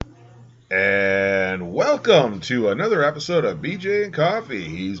And welcome to another episode of BJ and Coffee.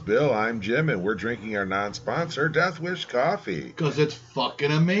 He's Bill, I'm Jim, and we're drinking our non-sponsor Death Wish coffee. Because it's fucking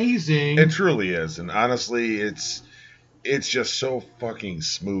amazing. It truly is, and honestly, it's just so fucking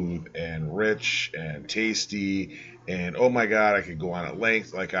smooth and rich and tasty, and oh my god, I could go on at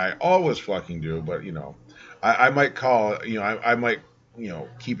length like I always fucking do, but I might I might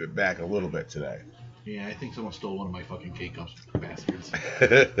keep it back a little bit today. Yeah, I think someone stole one of my fucking K-Cups, bastards.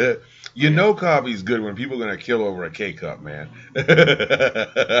 Coffee's good when people are going to kill over a K-Cup, man. I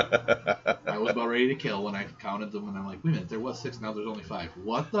was about ready to kill when I counted them, and I'm like, wait a minute, there was 6, now there's only 5.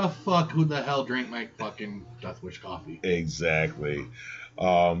 What the fuck? Who the hell drank my fucking Death Wish coffee? Exactly.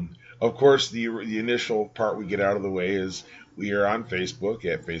 Of course, the initial part we get out of the way is we are on Facebook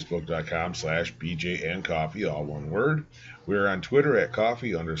at facebook.com/BJandCoffee, all one word. We're on Twitter at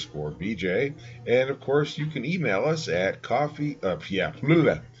coffee_BJ. And of course, you can email us at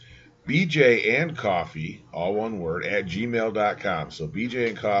BJandCoffee, all one word, at gmail.com. So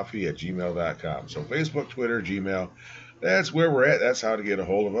BJandCoffee@gmail.com. So Facebook, Twitter, Gmail, that's where we're at. That's how to get a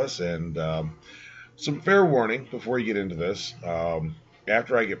hold of us. And some fair warning before you get into this.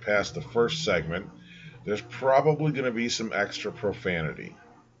 After I get past the first segment, there's probably going to be some extra profanity.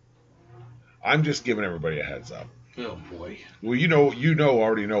 I'm just giving everybody a heads up. Oh boy. Well,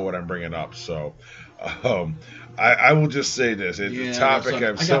 already know what I'm bringing up. So, I will just say this: it's a topic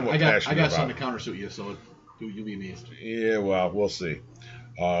I'm somewhat passionate about. I got something to countersuit you, so you'll be amazed. Yeah, well, we'll see.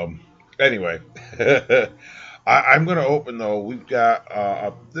 Anyway, I'm going to open though. We've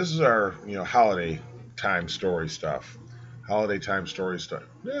got this is our holiday time story stuff. Holiday time story stuff.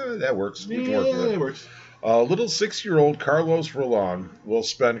 Yeah, that works. We can work with it. That works. Little 6-year-old Carlos Rolon will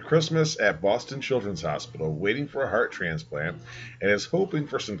spend Christmas at Boston Children's Hospital waiting for a heart transplant and is hoping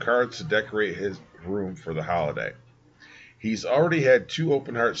for some cards to decorate his room for the holiday. He's already had 2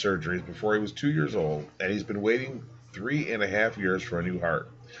 open heart surgeries before he was 2 years old, and he's been waiting 3.5 years for a new heart.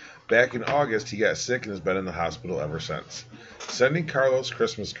 Back in August, he got sick and has been in the hospital ever since. Sending Carlos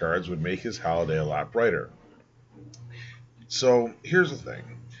Christmas cards would make his holiday a lot brighter. So here's the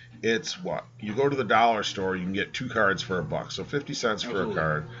thing. It's what? You go to the dollar store, you can get 2 cards for $1. So 50 cents for a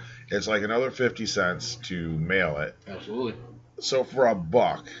card. It's like another 50 cents to mail it. Absolutely. So for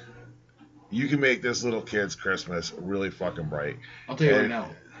 $1, you can make this little kid's Christmas really fucking bright. I'll tell you right now,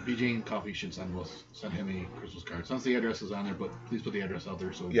 BJ and Coffee should send him a Christmas card. Since the address is on there, but please put the address out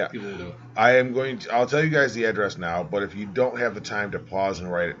there so people will do it. I'll tell you guys the address now, but if you don't have the time to pause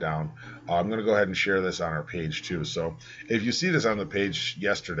and write it down, I'm going to go ahead and share this on our page too. So if you see this on the page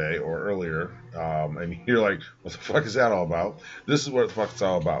yesterday or earlier, and you're like, what the fuck is that all about? This is what the fuck it's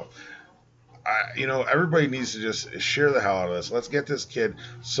all about. Everybody needs to just share the hell out of this. Let's get this kid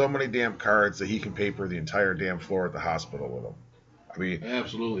so many damn cards that he can paper the entire damn floor at the hospital with them. I mean,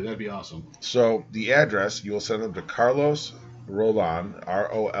 absolutely, that'd be awesome. So the address, you will send them to Carlos Rolon,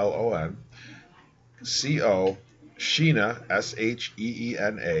 ROLON, CO, Sheena,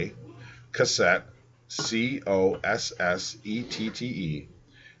 SHEENA, Cassette, COSSETTE,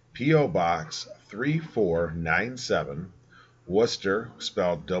 P.O. Box 3497, Worcester,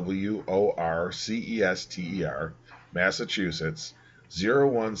 spelled WORCESTER, Massachusetts,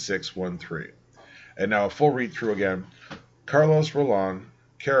 01613. And now a full read through again. Carlos Rolon,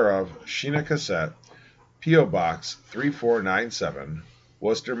 care of Sheena Cassette, P.O. Box 3497,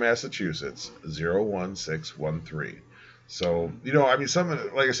 Worcester, Massachusetts, 01613. So, something,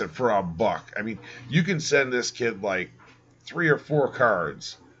 like I said, for $1. You can send this kid like 3 or 4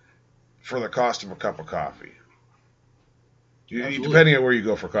 cards for the cost of a cup of coffee. Depending on where you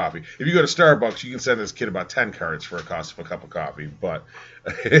go for coffee. If you go to Starbucks, you can send this kid about 10 cards for the cost of a cup of coffee. But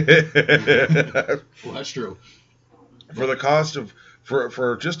well, that's true. For the cost of,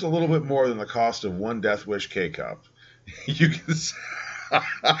 for just a little bit more than the cost of 1 Death Wish K-Cup, you can.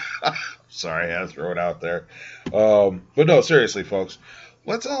 Sorry, I had to throw it out there. But no, seriously, folks,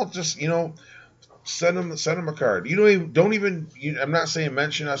 let's all just send them a card. I'm not saying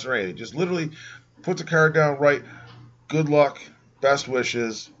mention us or anything. Just literally put the card down, right? Good luck, best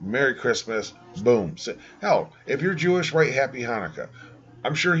wishes, Merry Christmas, boom. Hell, if you're Jewish, write Happy Hanukkah.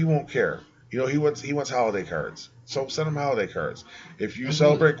 I'm sure he won't care. He wants holiday cards. So send him holiday cards. If you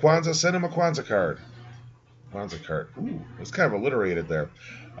celebrate Kwanzaa, send him a Kwanzaa card. Kwanzaa card. Ooh, it's kind of alliterated there.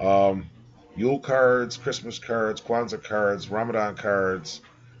 Yule cards, Christmas cards, Kwanzaa cards, Ramadan cards.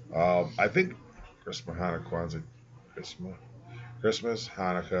 I think Christmas, Hanukkah,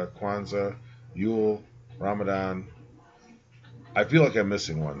 Kwanzaa, Yule, Ramadan. I feel like I'm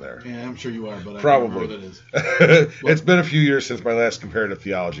missing one there. Yeah, I'm sure you are, but probably. I don't know what it is. It's been a few years since my last comparative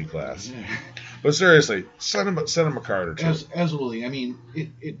theology class. Yeah. But seriously, send him a card or two. Absolutely. I mean,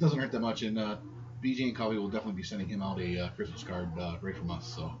 it doesn't hurt that much, and BJ and Coffee will definitely be sending him out a Christmas card right from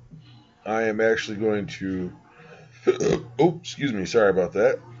us. So I am actually going to. Oh, excuse me. Sorry about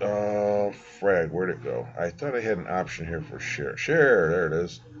that. Frag, where'd it go? I thought I had an option here for share. Share, there it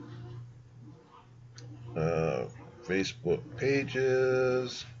is. Facebook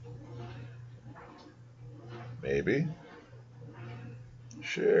pages. Maybe.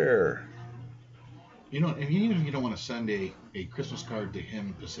 Share. you know, and even if you don't want to send a Christmas card to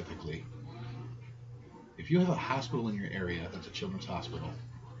him specifically, if you have a hospital in your area that's a children's hospital,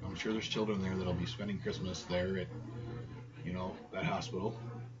 I'm sure there's children there that'll be spending Christmas there at, that hospital.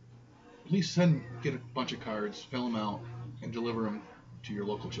 At least get a bunch of cards, fill them out, and deliver them to your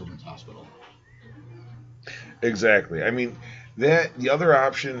local children's hospital. Exactly. I mean, the other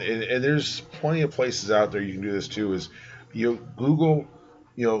option, and there's plenty of places out there you can do this too, is Google,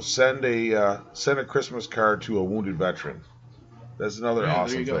 send a Christmas card to a wounded veteran. That's another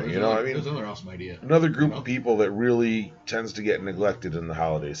awesome thing. There's another awesome idea. Another group of people that really tends to get neglected in the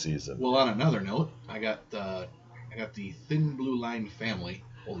holiday season. Well, on another note, I got the Thin Blue Line family.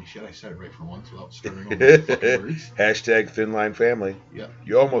 Holy shit, I said it right for once without stuttering over the fucking words. Hashtag Thin Line Family. Yeah.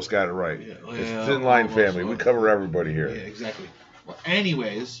 You almost got it right. Yeah. It's Thin Line Family. We cover everybody here. Yeah, exactly. Well,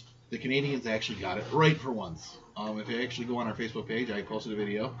 anyways, the Canadians actually got it right for once. If you actually go on our Facebook page, I posted a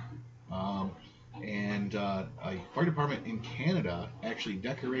video. And a fire department in Canada actually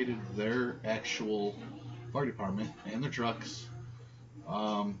decorated their actual fire department and their trucks.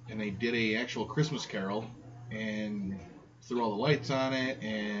 And they did a actual Christmas carol and threw all the lights on it,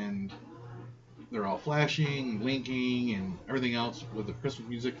 and they're all flashing, winking, and everything else with the Christmas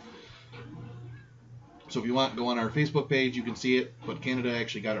music. So if you want, go on our Facebook page, you can see it. But Canada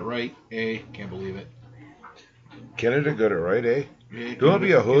actually got it right. Can't believe it. Canada got it right, eh? Yeah, Don't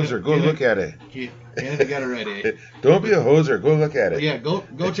be a hoser. Go look at it. Canada got it right, eh? Don't be a hoser. Go look at it. But yeah, go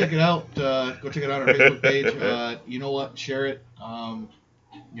check it out. Go check it out on our Facebook page. You know what? Share it.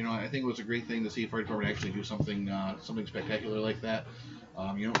 I think it was a great thing to see a fire department actually do something spectacular like that.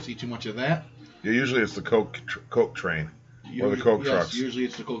 You don't see too much of that. Yeah, usually it's the Coke train or the Coke trucks. Usually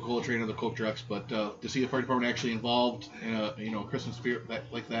it's the Coca-Cola train or the Coke trucks, but to see a fire department actually involved in a Christmas spirit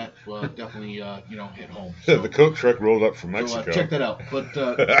like that, well, definitely hit home. So, the Coke truck rolled up from Mexico. So, check that out. But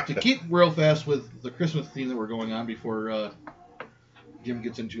to keep real fast with the Christmas theme that we're going on before Jim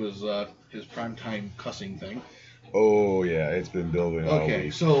gets into his primetime cussing thing. Oh, yeah, it's been building all Okay,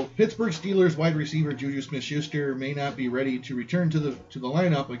 week. so Pittsburgh Steelers wide receiver Juju Smith-Schuster may not be ready to return to the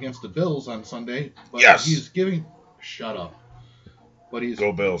lineup against the Bills on Sunday, but yes! he's giving... Shut up. But he's...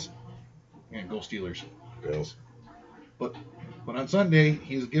 Go Bills. And go Steelers. Bills. But on Sunday,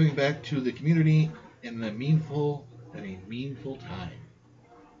 he's giving back to the community in a meaningful time.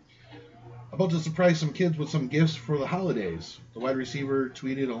 About to surprise some kids with some gifts for the holidays. The wide receiver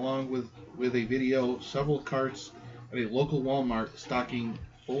tweeted along with a video several carts at a local Walmart stocking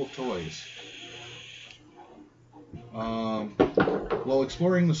full of toys. While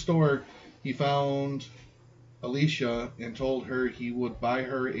exploring the store, he found Alicia and told her he would buy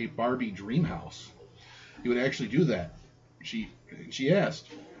her a Barbie dream house. He would actually do that. She asked,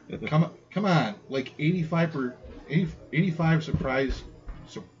 "Come on, like 85 surprises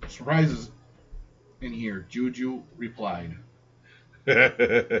in here." Juju replied.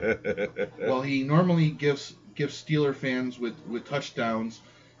 While he normally gifts Steeler fans with touchdowns,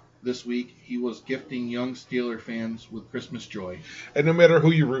 this week he was gifting young Steeler fans with Christmas joy. And no matter who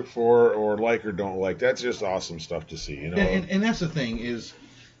you root for or like or don't like, that's just awesome stuff to see. And that's the thing is,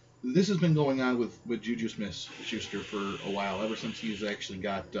 this has been going on with Juju Smith-Schuster for a while, ever since he's actually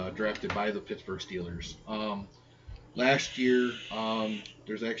got drafted by the Pittsburgh Steelers. Last year,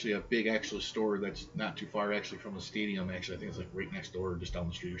 there's actually a big store that's not too far actually from the stadium. Actually, I think it's like right next door, just down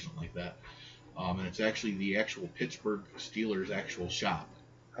the street or something like that. And it's actually the actual Pittsburgh Steelers actual shop.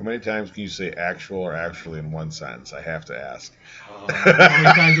 How many times can you say actual or actually in one sentence? I have to ask.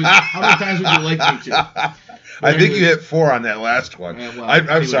 How many times would you like me to? I think you hit 4 on that last one.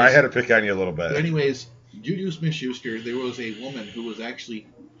 I'm sorry, I had to pick on you a little bit. But anyways, Juju Smith-Schuster, there was a woman who was actually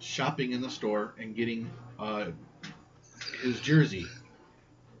shopping in the store and getting his jersey.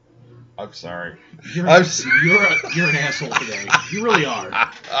 I'm sorry. You're an asshole today. You really are.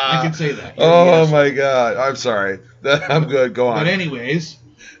 I can say that. Oh my God. I'm sorry. I'm good. Go on. But anyways,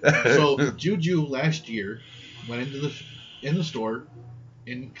 so Juju last year went in the store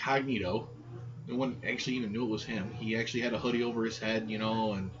incognito. No one actually even knew it was him. He actually had a hoodie over his head, and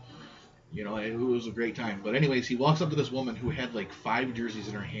it was a great time. But anyways, he walks up to this woman who had like 5 jerseys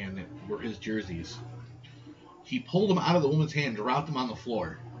in her hand that were his jerseys. He pulled them out of the woman's hand, dropped them on the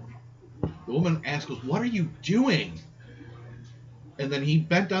floor. The woman asked us, "What are you doing?" And then he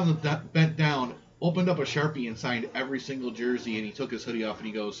bent down, opened up a Sharpie and signed every single jersey, and he took his hoodie off and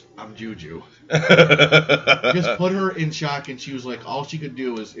he goes, "I'm Juju." Just put her in shock, and she was like, all she could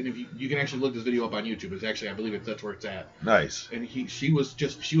do is, and if you can actually look this video up on YouTube, it's actually, I believe that's where it's at. Nice. And she was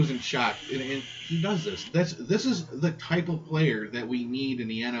in shock, and he does this. This is the type of player that we need in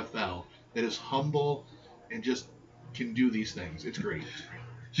the NFL, that is humble and just can do these things. It's great.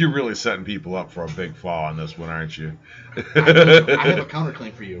 You're really setting people up for a big fall on this one, aren't you? I have a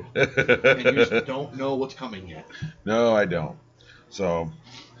counterclaim for you, and you just don't know what's coming yet. No, I don't. So,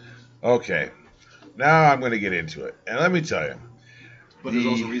 okay. Now I'm going to get into it. And let me tell you. But there's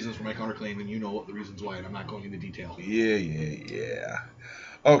also reasons for my counterclaim, and you know what the reasons why, and I'm not going into detail. Yeah.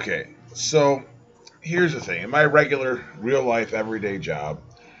 Okay, so here's the thing. In my regular, real-life, everyday job,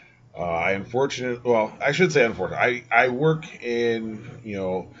 I work in,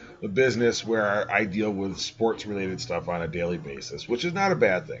 the business where I deal with sports-related stuff on a daily basis, which is not a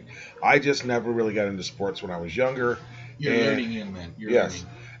bad thing. I just never really got into sports when I was younger. You're learning, young man. Yes.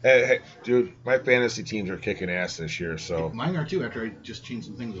 Hey, dude, my fantasy teams are kicking ass this year, so... Mine are too, after I just changed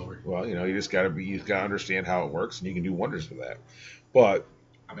some things over. Well, you just gotta understand how it works, and you can do wonders with that. But...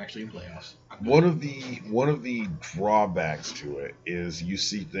 I'm actually in playoffs. One of the drawbacks to it is you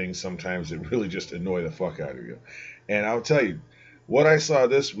see things sometimes that really just annoy the fuck out of you. And I'll tell you, what I saw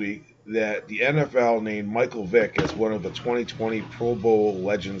this week, that the NFL named Michael Vick as one of the 2020 Pro Bowl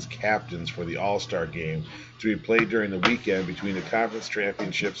Legends captains for the All-Star game to be played during the weekend between the conference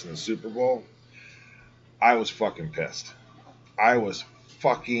championships and the Super Bowl. I was fucking pissed.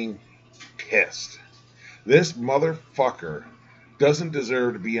 This motherfucker doesn't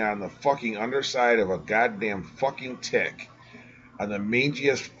deserve to be on the fucking underside of a goddamn fucking tick on the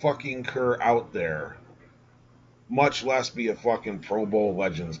mangiest fucking cur out there, much less be a fucking Pro Bowl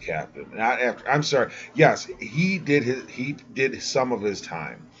Legends captain. I'm sorry. Yes, he did some of his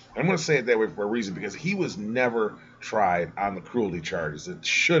time. I'm going to say it that way for a reason, because he was never tried on the cruelty charges that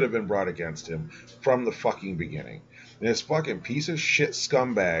should have been brought against him from the fucking beginning. And this fucking piece of shit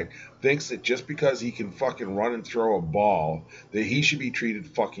scumbag thinks that just because he can fucking run and throw a ball, that he should be treated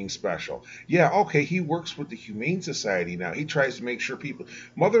fucking special. Yeah, okay, he works with the Humane Society now. He tries to make sure people...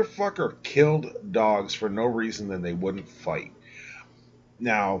 Motherfucker killed dogs for no reason than they wouldn't fight.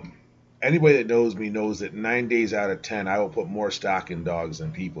 Now, anybody that knows me knows that 9 days out of 10, I will put more stock in dogs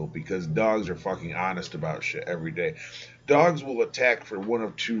than people, because dogs are fucking honest about shit every day. Dogs will attack for one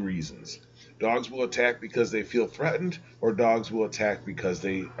of two reasons. Dogs will attack because they feel threatened, or dogs will attack because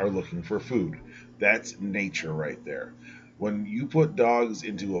they are looking for food. That's nature right there. When you put dogs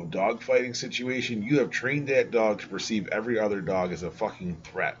into a dog fighting situation, you have trained that dog to perceive every other dog as a fucking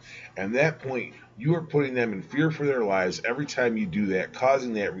threat. And at that point, you are putting them in fear for their lives every time you do that,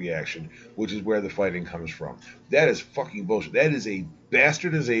 causing that reaction, which is where the fighting comes from. That is fucking bullshit. That is a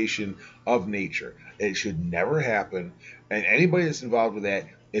bastardization of nature. It should never happen. And anybody that's involved with that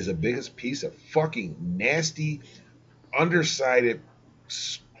is the biggest piece of fucking nasty, undersided,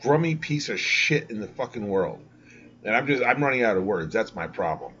 scrummy piece of shit in the fucking world. And I'm running out of words. That's my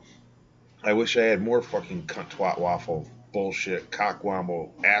problem. I wish I had more fucking cunt, twat, waffle, bullshit, cockwomble,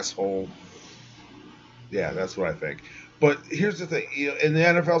 asshole. Yeah, that's what I think. But here's the thing, and the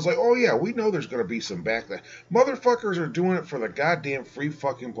NFL's like, oh yeah, we know there's going to be some backlash. Motherfuckers are doing it for the goddamn free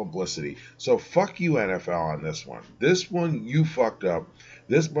fucking publicity. So fuck you, NFL, on this one. This one, you fucked up.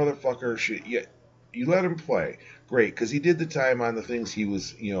 This motherfucker should, you let him play. Great, because he did the time on the things he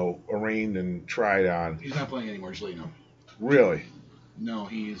was, arraigned and tried on. He's not playing anymore, just let you know. Really? No,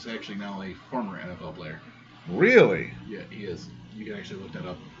 he's actually now a former NFL player. Really? Yeah, he is. You can actually look that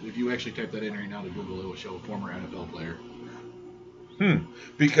up. If you actually type that in right now to Google, it will show former NFL player.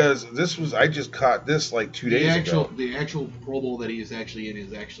 Because I just caught this like 2 days ago. The actual Pro Bowl that he is actually in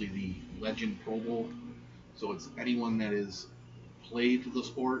is actually the Legend Pro Bowl. So it's anyone that is played the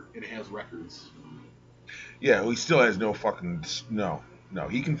sport and has records. Yeah, he still has no fucking... No,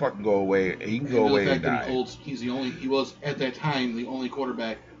 he can fucking go away. He can go away and die. He was, at that time, the only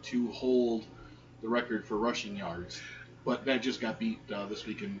quarterback to hold the record for rushing yards. But that just got beat this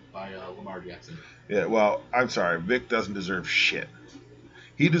weekend by Lamar Jackson. Yeah, well, I'm sorry. Vic doesn't deserve shit.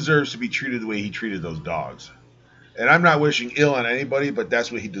 He deserves to be treated the way he treated those dogs. And I'm not wishing ill on anybody, but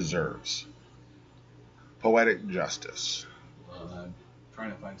that's what he deserves. Poetic justice. I'm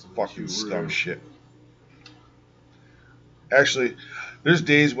trying to find some fucking scum shit. Actually, there's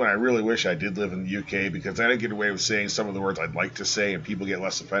days when I really wish I did live in the UK, because I didn't get away with saying some of the words I'd like to say, and people get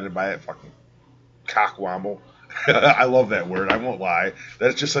less offended by it. Fucking cockwomble. I love that word. I won't lie.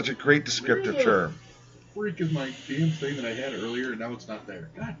 That's just such a great descriptive term. Freak is my damn thing that I had earlier, and now it's not there.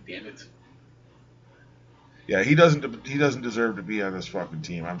 God damn it. Yeah, he doesn't deserve to be on this fucking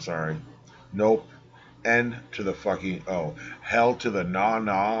team. I'm sorry. Nope. N to the fucking O. Hell to the nah.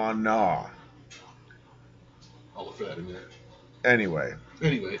 I'll look for that in a minute. Anyway.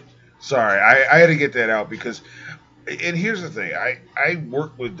 Anyway. Sorry, I had to get that out because, and here's the thing, I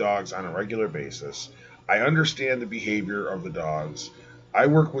work with dogs on a regular basis. I understand the behavior of the dogs. I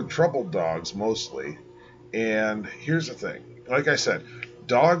work with troubled dogs mostly. And here's the thing, like I said,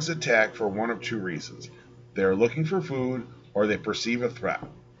 dogs attack for one of two reasons. They're looking for food or they perceive a threat.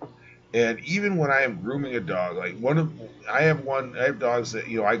 And even when I am grooming a dog, like I have dogs that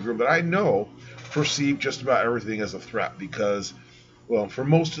I groom that I know perceive just about everything as a threat because, well, for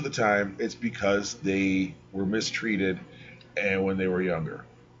most of the time, it's because they were mistreated and when they were younger.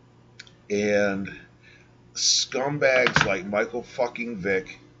 And scumbags like Michael fucking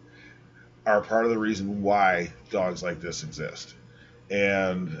Vick are part of the reason why dogs like this exist.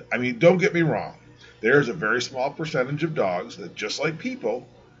 And I mean, don't get me wrong. There's a very small percentage of dogs that, just like people,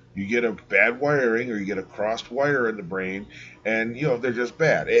 you get a bad wiring or you get a crossed wire in the brain, and they're just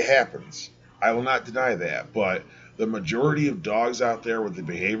bad. It happens. I will not deny that. But the majority of dogs out there with the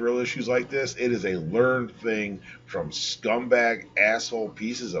behavioral issues like this, it is a learned thing from scumbag asshole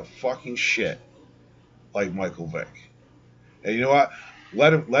pieces of fucking shit like Michael Vick. And you know what?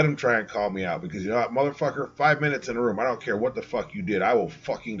 Let him try and call me out because you know what, motherfucker, 5 minutes in a room, I don't care what the fuck you did, I will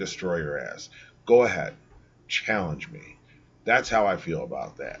fucking destroy your ass. Go ahead. Challenge me. That's how I feel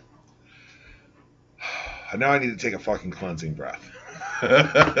about that. Now I need to take a fucking cleansing breath.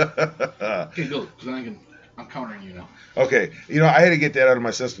 Okay, go. Because I'm countering you now. Okay. I had to get that out of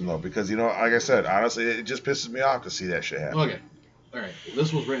my system, though, because, like I said, honestly, it just pisses me off to see that shit happen. Okay. All right. Well,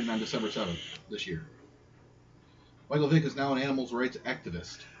 this was written on December 7th this year. Michael Vick is now an animal rights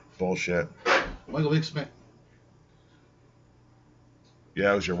activist. Bullshit. Michael Vick spent...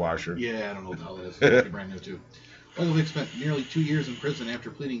 Yeah, it was your washer. Yeah, I don't know what the hell that is. It's brand new, too. Michael Vick spent nearly 2 years in prison after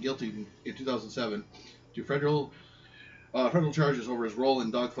pleading guilty in 2007 to federal charges over his role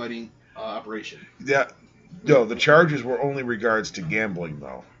in dogfighting operation. Yeah. No, the charges were only regards to gambling,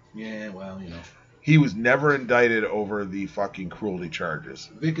 though. Yeah, well, He was never indicted over the fucking cruelty charges.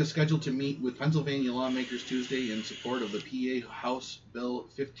 Vick is scheduled to meet with Pennsylvania lawmakers Tuesday in support of the PA House Bill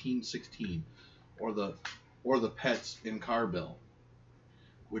 1516, or the Pets in Car Bill,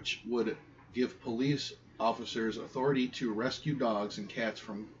 which would give police officers authority to rescue dogs and cats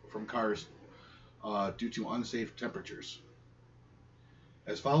from cars due to unsafe temperatures.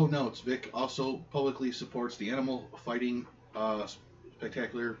 As follow notes, Vick also publicly supports the Animal Fighting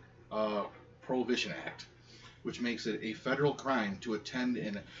Spectacular Prohibition Act, which makes it a federal crime to attend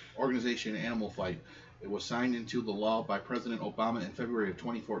an organization animal fight. It was signed into the law by President Obama in February of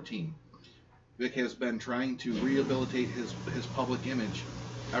 2014. Vick has been trying to rehabilitate his public image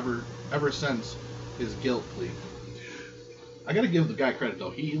ever since his guilt plea. I gotta give the guy credit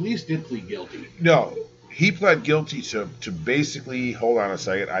though. He at least did plead guilty. No, he pled guilty to basically. Hold on a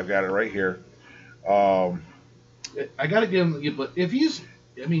second. I've got it right here. I gotta give him. But if he's,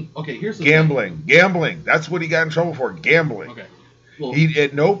 okay. Here's the gambling. Gambling. That's what he got in trouble for. Gambling. Okay. Well, he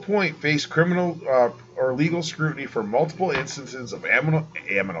at no point faced criminal or legal scrutiny for multiple instances of animal.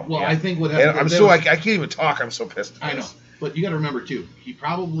 Well, I think what happened. I can't even talk. I'm so pissed. I know, but you got to remember too. He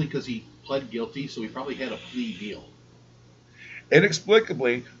probably, because he pled guilty, so he probably had a plea deal.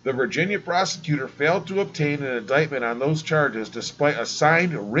 Inexplicably, the Virginia prosecutor failed to obtain an indictment on those charges despite a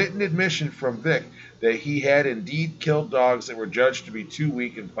signed written admission from Vick that he had indeed killed dogs that were judged to be too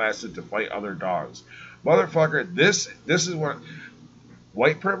weak and placid to fight other dogs. Motherfucker, this is what...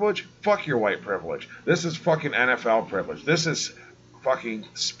 White privilege? Fuck your white privilege. This is fucking NFL privilege. This is fucking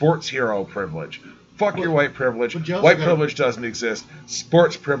sports hero privilege. Fuck your white privilege. White privilege doesn't exist.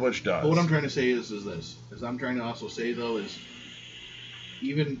 Sports privilege does. But what I'm trying to say is this. As I'm trying to also say, though, is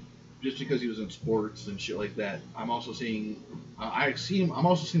even just because he was in sports and shit like that, I'm also seeing... I'm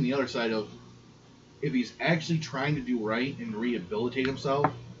also seeing the other side of if he's actually trying to do right and rehabilitate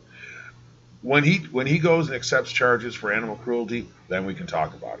himself. When he goes and accepts charges for animal cruelty, then we can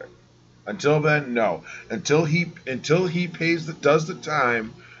talk about it. Until then, no. Until he does the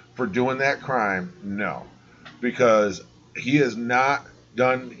time for doing that crime, no. Because he's not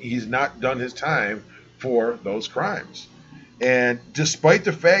done his time for those crimes. And despite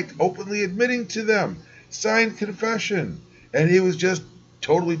the fact openly admitting to them, signed confession, and he was just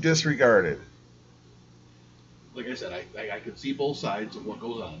totally disregarded. Like I said, I could see both sides of what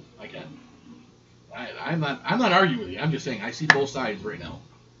goes on. I can. I'm not arguing with you. I'm just saying I see both sides right now.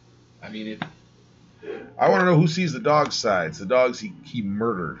 I want to know who sees the dog's sides. The dogs he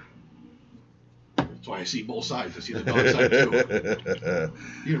murdered. That's why I see both sides. I see the dog side too.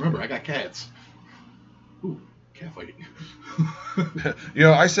 You remember, I got cats. Ooh, cat fighting. You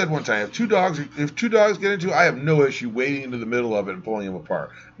know, I said one time, if two dogs get into it, I have no issue wading into the middle of it and pulling them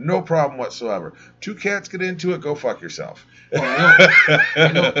apart. No problem whatsoever. Two cats get into it, go fuck yourself. Well,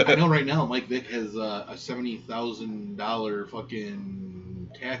 I know. Right now, Mike Vick has a $70,000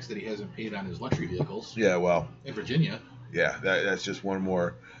 fucking tax that he hasn't paid on his luxury vehicles. Yeah, well, in Virginia. Yeah, that's just one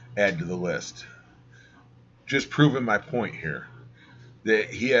more add to the list. Just proving my point here that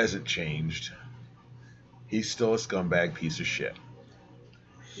he hasn't changed. He's still a scumbag piece of shit.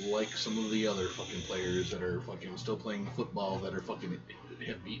 Like some of the other fucking players that are fucking still playing football that are fucking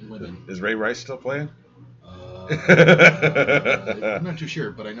have beaten women. Is Ray Rice still playing? I'm not too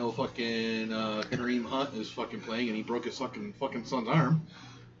sure, but I know fucking Kareem Hunt is fucking playing and he broke his fucking son's arm.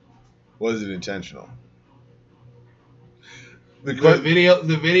 Was it intentional? The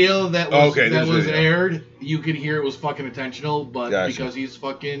video that was aired, you could hear it was fucking intentional, but Gotcha. Because he's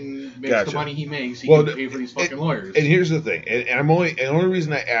fucking makes the money he makes, he can pay for these fucking lawyers. And here's the thing, and the only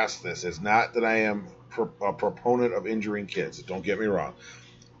reason I ask this is not that I am a proponent of injuring kids. Don't get me wrong.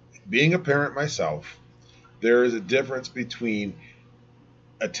 Being a parent myself, there is a difference between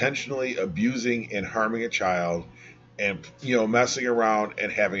intentionally abusing and harming a child and messing around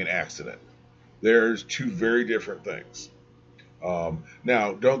and having an accident. There's two very different things.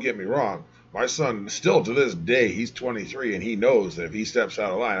 Now, don't get me wrong. My son, still to this day, he's 23, and he knows that if he steps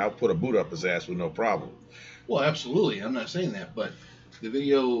out of line, I'll put a boot up his ass with no problem. Well, absolutely. I'm not saying that, but the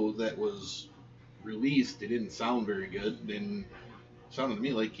video that was released, it didn't sound very good. It sounded to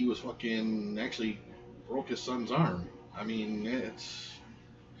me like he was fucking actually broke his son's arm. I mean, it's...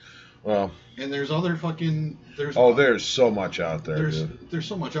 Well... And there's other fucking... There's so much out there, dude. There's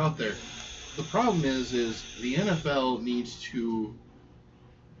so much out there. The problem is the NFL needs to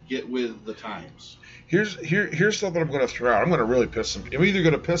get with the times. Here's something I'm going to throw out. I'm either going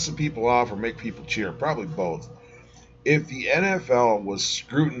to piss some people off or make people cheer. Probably both. If the NFL was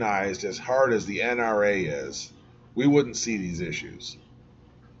scrutinized as hard as the NRA is, we wouldn't see these issues.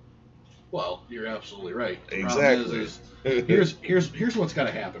 Well, you're absolutely right. The exactly. Here's what's got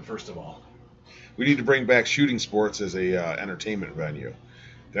to happen. First of all, we need to bring back shooting sports as a entertainment venue.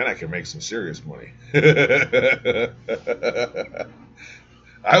 Then I can make some serious money. I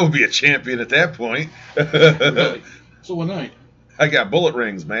will be a champion at that point. Really? So what night? I got bullet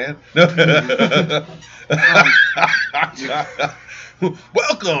rings, man.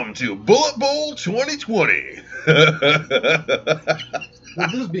 Welcome to Bullet Bowl 2020.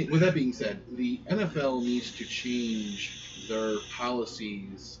 With that being said, the NFL needs to change their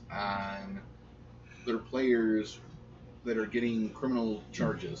policies on their players that are getting criminal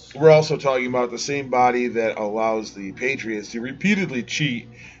charges. We're also talking about the same body that allows the Patriots to repeatedly cheat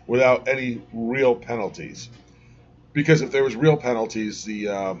without any real penalties. Because if there was real penalties,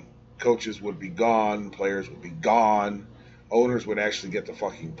 the coaches would be gone, players would be gone, owners would actually get the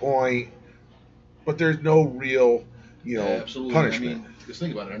fucking point. But there's no real, absolutely. punishment. I mean, just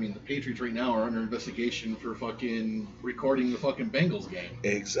think about it. I mean, the Patriots right now are under investigation for fucking recording the fucking Bengals game.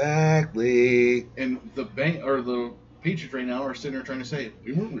 Exactly. And the Patriots right now are sitting there trying to say,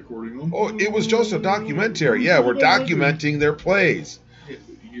 we weren't recording them. Oh, it was just a documentary. Yeah, we're documenting their plays.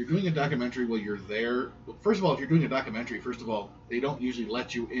 You're doing a documentary while you're there. First of all, if you're doing a documentary, they don't usually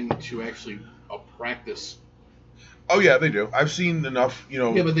let you into actually a practice. Oh, yeah, they do. I've seen enough,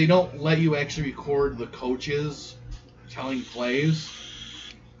 Yeah, but they don't let you actually record the coaches telling plays.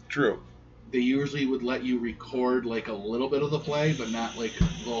 True. They usually would let you record like a little bit of the play, but not like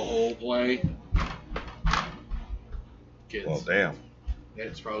the whole play. Kids. Well, damn.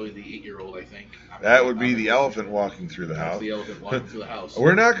 That's probably the 8-year-old, I think. That would be the elephant walking through the house. The elephant walking through the house.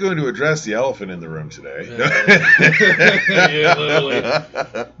 We're not going to address the elephant in the room today. Yeah, literally.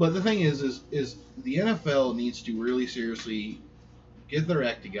 But the thing is the NFL needs to really seriously get their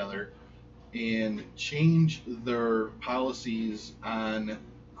act together and change their policies on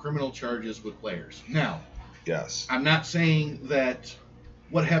criminal charges with players. Now, yes, I'm not saying that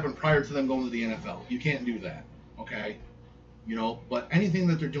what happened prior to them going to the NFL. You can't do that, okay? But anything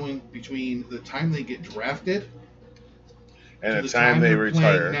that they're doing between the time they get drafted and the time they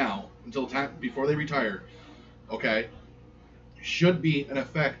retire now until time before they retire, okay, should be an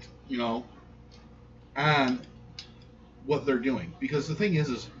effect, on what they're doing. Because the thing is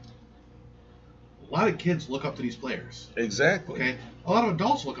a lot of kids look up to these players. Exactly. Okay, a lot of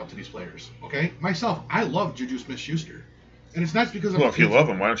adults look up to these players. Okay, myself, I love Juju Smith-Schuster. And it's not because if you love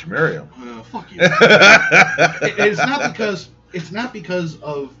him, why don't you marry him? Fuck you. It's not because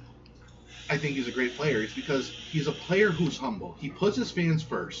of I think he's a great player. It's because he's a player who's humble. He puts his fans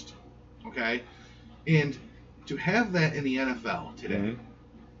first. Okay? And to have that in the NFL today,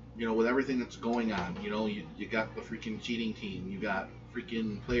 with everything that's going on, you got the freaking cheating team, you got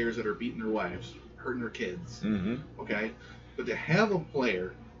freaking players that are beating their wives, hurting their kids. Mm-hmm. Okay, but to have a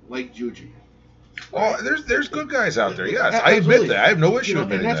player like Juju. Oh, there's good guys out there. Yes, I admit that. I have no issue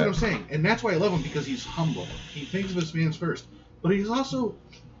admitting that. And that's that. what I'm saying. And that's why I love him, because he's humble. He thinks of his fans first. But he's also,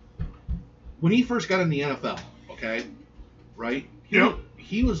 when he first got in the NFL, okay, right?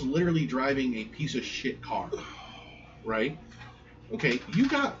 He was literally driving a piece of shit car, right? Okay, you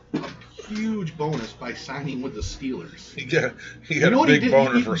got a huge bonus by signing with the Steelers. Yeah, he got a big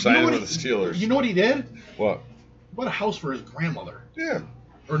boner for signing with the Steelers. You know what he did? What? He bought a house for his grandmother. Yeah.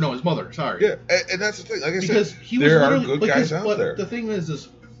 Or no, his mother. Sorry. Yeah, and that's the thing. Like I because said, he was there are good guys out but there. The thing is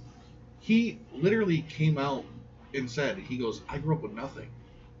he literally came out and said, he goes, I grew up with nothing.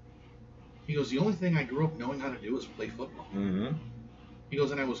 He goes, the only thing I grew up knowing how to do is play football. Mm-hmm. He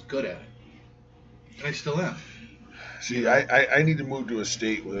goes, and I was good at it. And I still am. See, I need to move to a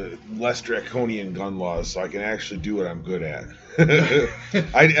state with less draconian gun laws so I can actually do what I'm good at.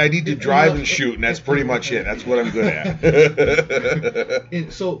 I need to drive and shoot, and that's pretty much it. That's what I'm good at.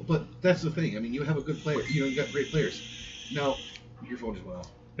 And so, but that's the thing. I mean, you have a good player. You got great players. Now, your phone just went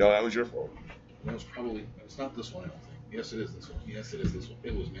off. No, that was your fault. That was probably, it's not this one, I don't think. Yes, it is this one. Yes, it is this one.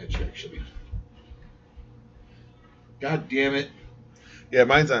 It was Mitch, actually. God damn it. Yeah,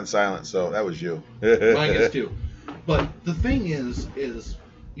 mine's on silent, so that was you. Mine is too. But the thing is,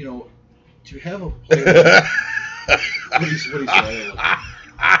 to have a player. What do you say?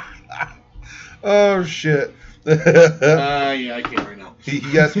 Oh shit. Yeah, I can't right now.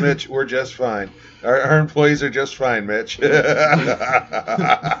 Yes, Mitch, we're just fine. Our employees are just fine, Mitch. But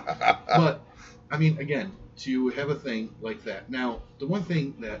I mean, again, to have a thing like that. Now, the one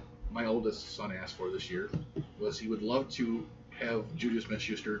thing that my oldest son asked for this year was he would love to have Juju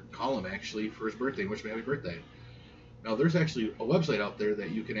Smith-Schuster call him actually for his birthday and wish him happy birthday. Now, there's actually a website out there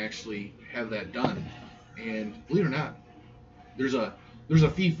that you can actually have that done, and believe it or not, there's a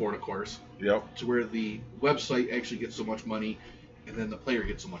fee for it, of course. Yep. To where the website actually gets so much money, and then the player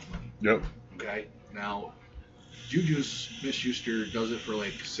gets so much money. Yep. Okay. Now, Juju Smith-Schuster does it for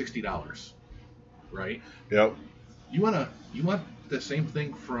like $60, right? Yep. You want the same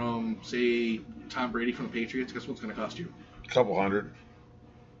thing from, say, Tom Brady from the Patriots? Guess what's going to cost you? Couple $100,000.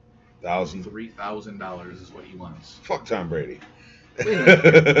 $3,000 is what he wants. Fuck Tom Brady. Wait a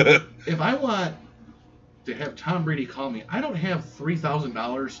minute. If I want to have Tom Brady call me, I don't have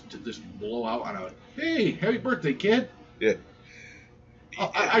 $3,000 to just blow out on a, hey, happy birthday, kid. Yeah.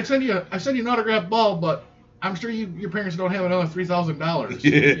 I send you an autographed ball, but I'm sure your parents don't have another $3,000.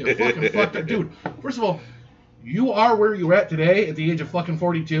 Yeah. You fucking fucked up, dude. First of all, you are where you're at today at the age of fucking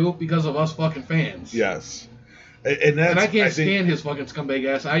 42 because of us fucking fans. Yes. And I can't stand his fucking scumbag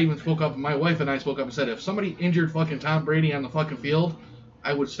ass. I even spoke up, my wife and I spoke up and said, if somebody injured fucking Tom Brady on the fucking field,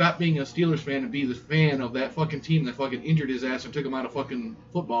 I would stop being a Steelers fan and be the fan of that fucking team that fucking injured his ass and took him out of fucking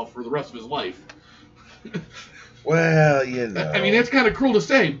football for the rest of his life. Well, I mean, that's kind of cruel to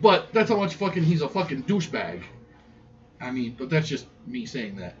say, but that's how much fucking he's a fucking douchebag. I mean, but that's just me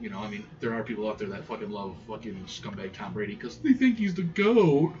saying that, I mean, there are people out there that fucking love fucking scumbag Tom Brady because they think he's the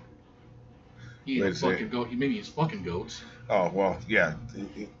GOAT. He ain't a fucking goat. Maybe he's fucking goats. Oh, well, yeah.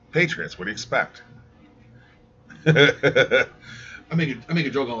 Patriots, what do you expect? I make a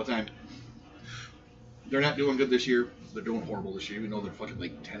joke all the time. They're not doing good this year. They're doing horrible this year. Even though they're fucking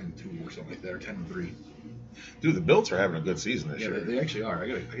like 10-2 or something like that, or 10-3. Dude, the Bills are having a good season this year. Yeah, they actually are. I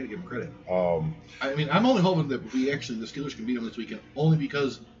gotta give them credit. I mean, I'm only hoping that the Steelers can beat them this weekend, only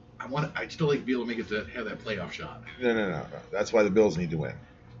because I'd still like to be able to make it to have that playoff shot. No. That's why the Bills need to win.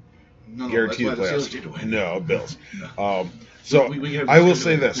 No, Guarantee that's why the playoffs. the Steelers need to win. No, Bills. No. So I will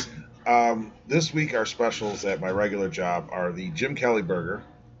say win. this. This week our specials at my regular job are the Jim Kelly burger,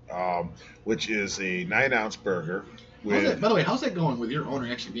 which is a 9-ounce burger. By the way, how's that going with your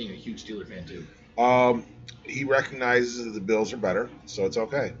owner actually being a huge Steeler fan too? He recognizes that the Bills are better, so it's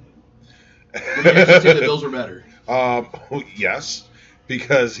okay. Did he actually say the Bills were better? Yes,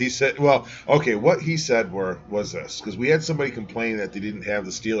 because he said, well, okay, what he said was this, because we had somebody complain that they didn't have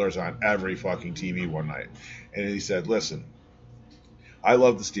the Steelers on every fucking TV one night, and he said, listen, I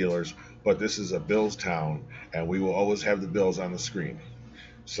love the Steelers, but this is a Bills town, and we will always have the Bills on the screen.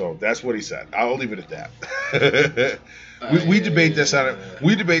 So that's what he said. I'll leave it at that. We debate this on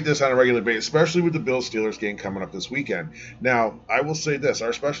a regular basis, especially with the Bills Steelers game coming up this weekend. Now, I will say this: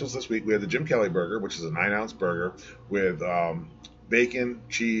 our specials this week, we have the Jim Kelly burger, which is a 9-ounce burger with bacon,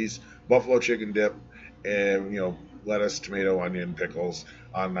 cheese, buffalo chicken dip, and lettuce, tomato, onion, pickles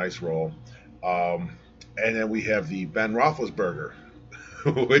on a nice roll. And then we have the Ben Roethlisberger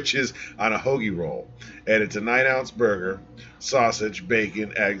which is on a hoagie roll, and it's a 9-ounce burger, sausage,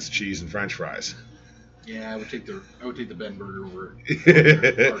 bacon, eggs, cheese, and French fries. Yeah, I would take the Ben burger over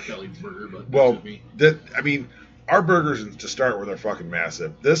R. Kelly's burger, but Well, that's me. Our burgers to start with are fucking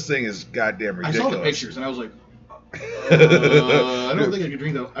massive. This thing is goddamn ridiculous. I saw the pictures and I was like, I don't think I could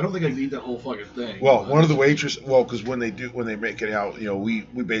drink that. I don't think I could eat that whole fucking thing. Well, one of the waitresses, because when they make it out, we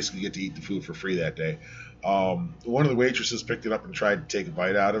basically get to eat the food for free that day. One of the waitresses picked it up and tried to take a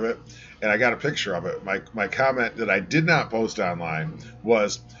bite out of it, and I got a picture of it. My comment that I did not post online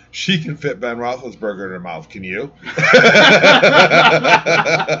was, she can fit Ben Roethlisberger in her mouth. Can you? I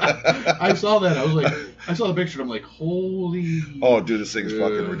saw that. I was like, I saw the picture. And I'm like, holy. Oh, dude, this thing is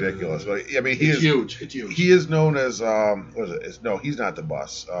fucking ridiculous. But I mean, It's huge. It's huge. He is known as what is it? No, he's not the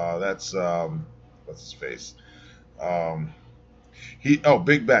Bus. That's what's his face?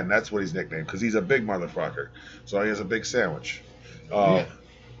 Big Ben. That's what he's nicknamed because he's a big motherfucker. So he has a big sandwich. Yeah.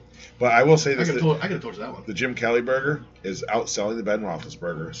 But I will say this: I could have told you that one. the Jim Kelly burger is outselling the Ben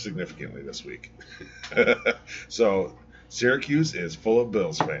Roethlisberger significantly this week. So Syracuse is full of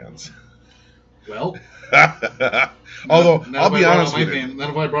Bills fans. Well, although I'll be honest with you,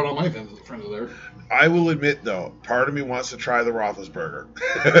 not if I brought all my friends there. I will admit though, part of me wants to try the Roethlisberger.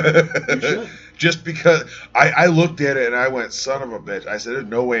 You should. Just because I looked at it and I went, son of a bitch. I said, there's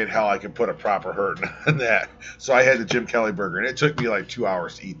no way in hell I can put a proper hurt on that. So I had the Jim Kelly burger, and it took me like 2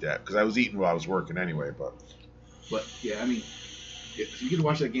 hours to eat that because I was eating while I was working anyway. But yeah, I mean, if you get to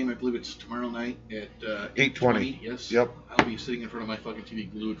watch that game, I believe it's tomorrow night at 8:20. Yes. Yep. I'll be sitting in front of my fucking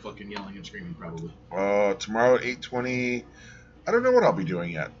TV, glued, fucking yelling and screaming, probably. Tomorrow at 8:20. I don't know what I'll be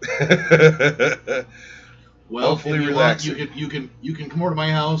doing yet. Well, hopefully if you relaxing. want, you can come over to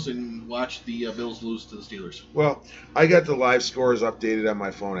my house and watch the Bills lose to the Steelers. Well, I got the live scores updated on my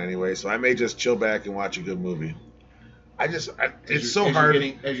phone anyway, so I may just chill back and watch a good movie. It's so hard.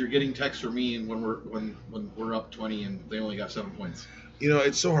 As you're getting texts from me, and when we're up 20 and they only got 7 points.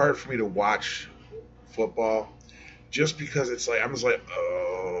 It's so hard for me to watch football, just because it's like I'm just like,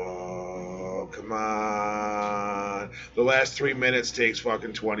 oh, come on. The last 3 minutes takes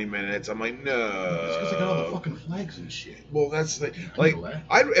fucking 20 minutes. I'm like, no. It's because they got all the fucking flags and shit. Well, that's the like.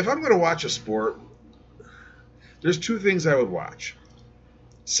 If I'm gonna watch a sport, there's two things I would watch: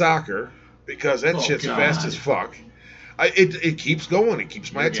 soccer, because that shit's fast as fuck. It keeps going. It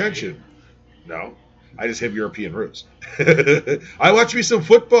keeps my attention. No, I just have European roots. I watch me some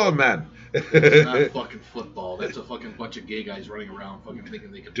football, man. It's not fucking football. That's a fucking bunch of gay guys running around fucking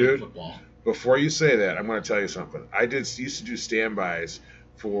thinking they can play football. Before you say that, I'm going to tell you something. I used to do standbys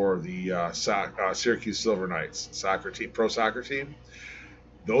for the Syracuse Silver Knights pro soccer team.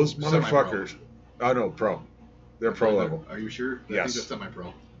 Those motherfuckers. Oh no, pro. They're pro level. Are you sure? Yes. I think they're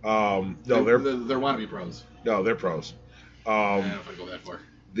semi-pro. No, they're wannabe pros. No, they're pros. I don't know if I go that far.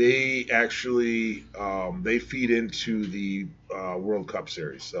 They actually they feed into the World Cup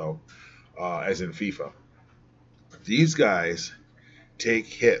series, so as in FIFA. These guys take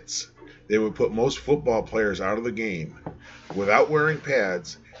hits. They would put most football players out of the game without wearing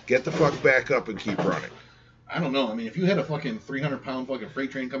pads, get the fuck back up, and keep running. I don't know. I mean, if you had a fucking 300-pound fucking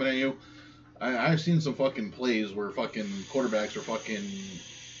freight train coming at you, I've seen some fucking plays where fucking quarterbacks are fucking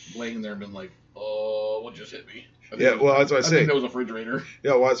laying there and been like, oh, what just hit me? Yeah, well, that's what I say. I think that was a refrigerator.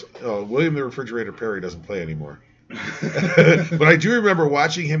 Yeah, well, William the Refrigerator Perry doesn't play anymore. But I do remember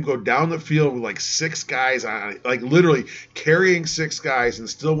watching him go down the field with like 6 guys on it, like literally carrying 6 guys, and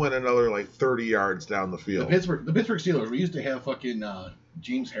still went another like 30 yards down the field. The Pittsburgh Steelers. We used to have fucking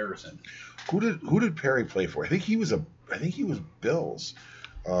James Harrison. Who did Perry play for? I think he was Bills.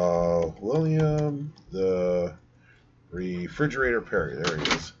 William the Refrigerator Perry. There he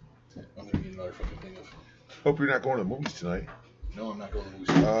is. I'm gonna need another fucking thing of. Hope you're not going to the movies tonight. No, I'm not going to the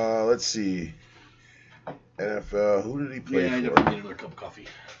movies. Let's see. NFL. Who did he play for? I definitely need another cup of coffee.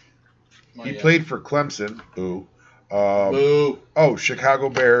 He played for Clemson. Boo. Boo. Oh, Chicago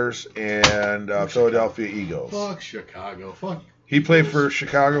Bears and Philadelphia Eagles. Fuck Chicago. Fuck. He played for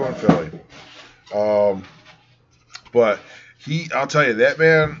Chicago and Philly. But I'll tell you, that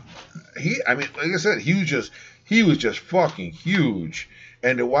man, like I said, he was just fucking huge.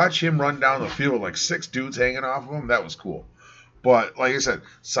 And to watch him run down the field with like 6 dudes hanging off of him, that was cool. But like I said,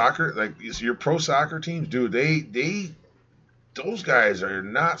 soccer, like your pro soccer teams, dude, those guys are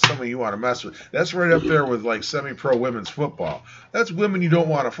not someone you want to mess with. That's right up there with like semi-pro women's football. That's women you don't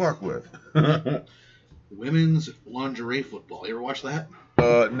want to fuck with. Women's lingerie football. You ever watch that?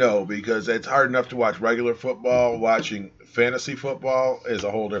 No, because it's hard enough to watch regular football. Watching fantasy football is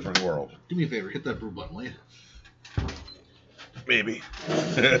a whole different world. Do me a favor, hit that blue button, will you? Maybe.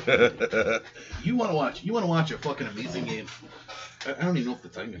 You want to watch a fucking amazing game. I don't even know if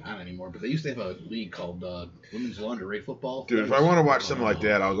it's even on anymore, but they used to have a league called Women's Laundry Football. Dude, if I want to watch something like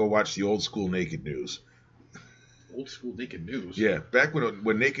that, I'll go watch the old school Naked News. Old school Naked News? Yeah, back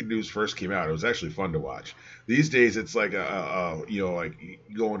when Naked News first came out, it was actually fun to watch. These days, it's like like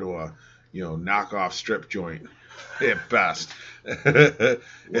going to a knockoff strip joint at best.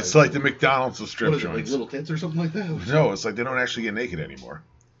 It's like the McDonald's of strip joints. Like Little Tits or something like that? No, it's like they don't actually get naked anymore.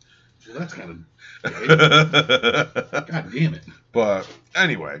 Well, that's kind of God damn it. But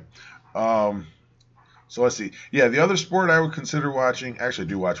anyway, so let's see. Yeah, the other sport I would consider watching, actually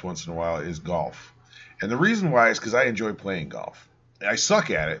do watch once in a while, is golf. And the reason why is because I enjoy playing golf. I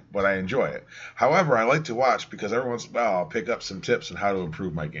suck at it, but I enjoy it. However, I like to watch because every once in a while I'll pick up some tips on how to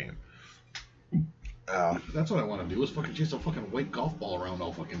improve my game. That's what I want to do, is fucking chase a fucking white golf ball around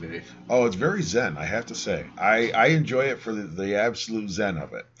all fucking day. Oh, it's very zen, I have to say. I enjoy it for the absolute zen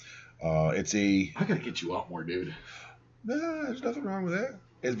of it. I gotta get you out more, dude. Nah, there's nothing wrong with that.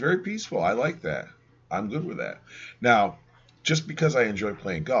 It's very peaceful. I like that. I'm good with that. Now, just because I enjoy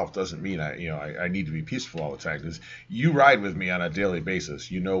playing golf doesn't mean I need to be peaceful all the time. Because you ride with me on a daily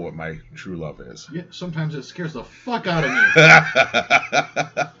basis, you know what my true love is. Yeah, sometimes it scares the fuck out of me.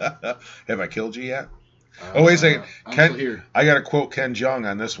 Have I killed you yet? Oh, wait a second. I'm still here. I got to quote Ken Jeong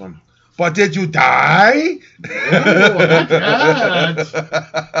on this one. But did you die?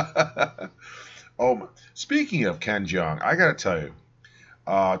 Oh, speaking of Ken Jeong, I got to tell you,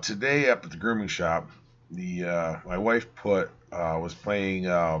 today up at the grooming shop, my wife was playing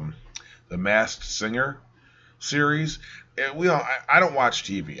the Masked Singer series. And I don't watch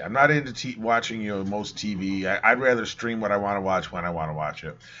TV. I'm not into watching most TV. I'd rather stream what I want to watch when I want to watch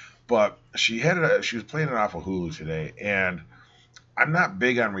it. But she was playing it off of Hulu today, and I'm not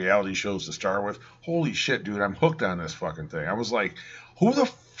big on reality shows to start with. Holy shit, dude, I'm hooked on this fucking thing. I was like, who the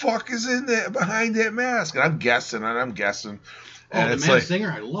fuck is in there behind that mask? And I'm guessing. And the Masked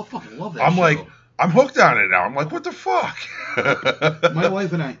Singer, I fucking love that. I'm show. like, I'm hooked on it now. I'm like, what the fuck? My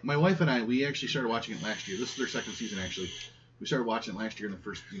wife and I, we actually started watching it last year. This is their second season, actually. We started watching it last year in the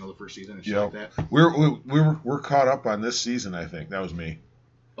first season and shit like that. We're caught up on this season, I think. That was me.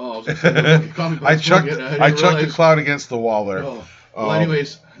 Oh, I was gonna say, I chucked the cloud against the wall there. Oh. Well,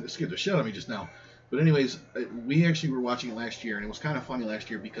 anyways, it scared the shit out of me just now. But anyways, we actually were watching it last year, and it was kind of funny last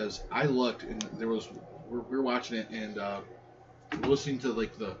year because I looked and we were watching it and listening to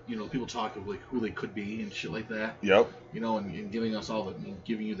like the people talk of like who they could be and shit like that. Yep. And giving us all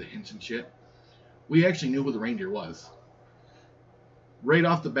giving you the hints and shit. We actually knew who the reindeer was. Right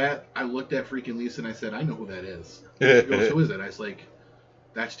off the bat, I looked at freaking Lisa and I said, I know who that is. She goes, who is it? I was like,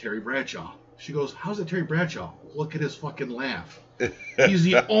 that's Terry Bradshaw. She goes, how's it Terry Bradshaw? Look at his fucking laugh. He's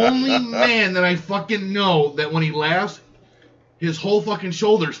the only man that I fucking know that when he laughs, his whole fucking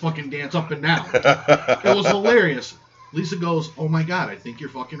shoulders fucking dance up and down. It was hilarious. Lisa goes, oh my God, I think you're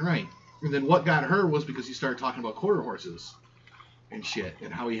fucking right. And then what got her was because he started talking about quarter horses and shit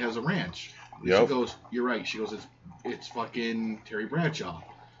and how he has a ranch. She goes, you're right. She goes, it's fucking Terry Bradshaw.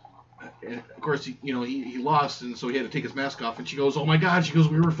 And of course, he lost, and so he had to take his mask off. And she goes, "Oh my God!" She goes,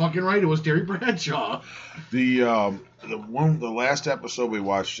 "We were fucking right. It was Terry Bradshaw." The last episode we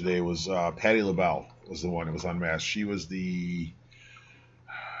watched today was Patti LaBelle was the one that was unmasked. She was the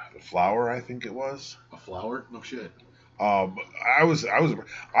flower, I think it was. A flower? No shit. I want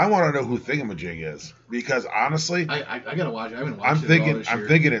to know who Thingamajig is because honestly, I gotta watch it. I haven't watched it all this year. I'm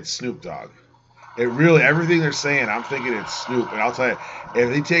thinking it's Snoop Dogg. It really, everything they're saying, I'm thinking it's Snoop. And I'll tell you,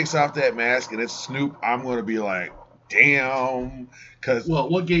 if he takes off that mask and it's Snoop, I'm going to be like, damn. Well,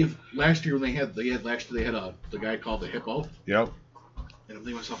 what gave last year when they had the guy called the Hippo. Yep. And I'm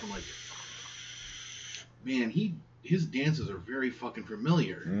thinking to myself, I'm like, man, his dances are very fucking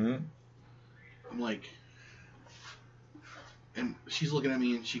familiar. Mm-hmm. I'm like, and she's looking at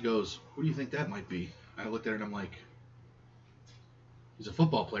me and she goes, who do you think that might be? I looked at her and I'm like, he's a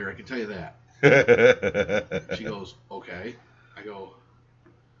football player, I can tell you that. She goes, okay. I go,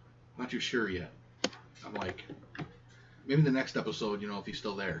 not too sure yet. I'm like, maybe the next episode, if he's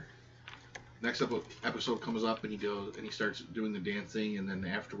still there. Next episode comes up and he goes and he starts doing the dancing, and then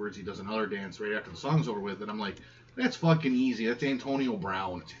afterwards he does another dance right after the song's over with, and I'm like, that's fucking easy. That's Antonio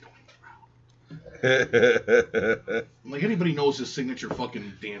Brown. Like, anybody knows his signature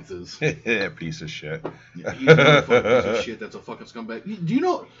fucking dances. Piece of shit. Yeah, he's a fucking piece of shit. That's a fucking scumbag. Do you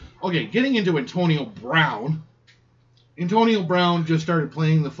know? Okay, getting into Antonio Brown. Antonio Brown just started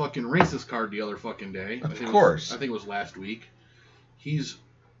playing the fucking racist card the other fucking day. Of course. I think it was last week. He's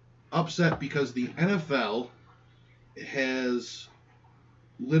upset because the NFL has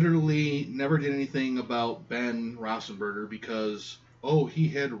literally never did anything about Ben Roethlisberger because he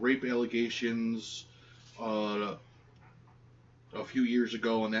had rape allegations a few years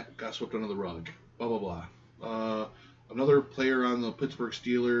ago, and that got swept under the rug. Blah blah blah. Another player on the Pittsburgh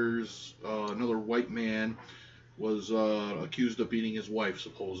Steelers, another white man, was accused of beating his wife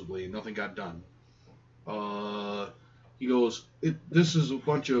supposedly, and nothing got done. He goes, this is a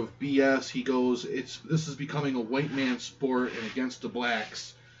bunch of BS. He goes, this is becoming a white man sport and against the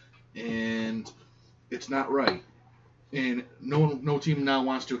blacks, and it's not right. And no team now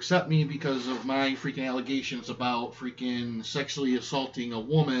wants to accept me because of my freaking allegations about freaking sexually assaulting a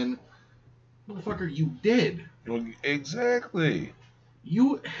woman. Motherfucker, you did. Well, exactly.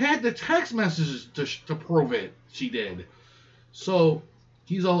 You had the text messages to prove it. She did. So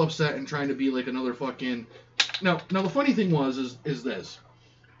he's all upset and trying to be like another fucking. Now the funny thing is this.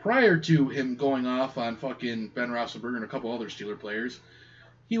 Prior to him going off on fucking Ben Roethlisberger and a couple other Steeler players,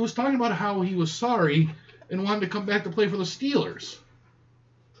 he was talking about how he was sorry and wanted to come back to play for the Steelers.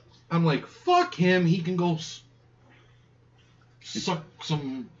 I'm like, fuck him. He can go suck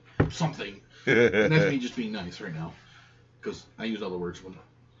something. And that's me just being nice right now. Because I use other words when,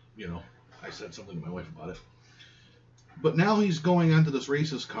 I said something to my wife about it. But now he's going onto this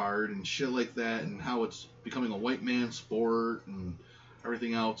racist card and shit like that, and how it's becoming a white man sport and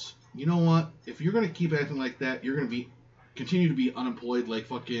everything else. You know what? If you're going to keep acting like that, you're going to continue to be unemployed like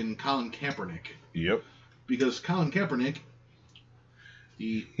fucking Colin Kaepernick. Yep. Because Colin Kaepernick,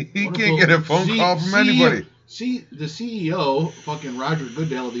 he can't get a phone call from anybody. See, the CEO, fucking Roger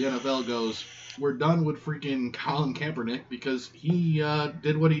Goodell of the NFL, goes, we're done with freaking Colin Kaepernick because he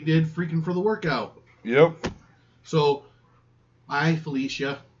did what he did freaking for the workout. Yep. So, bye,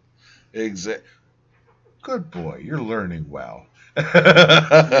 Felicia. Exactly. Good boy. You're learning well. Hey,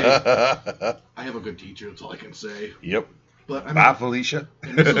 I have a good teacher. That's all I can say. Yep. But I mean, bye, Felicia.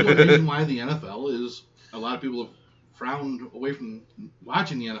 And this is the reason why the NFL is, a lot of people have frowned away from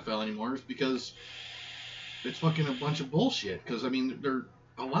watching the NFL anymore, is because it's fucking a bunch of bullshit. Because, I mean, they're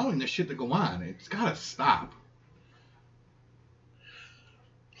allowing this shit to go on. It's got to stop.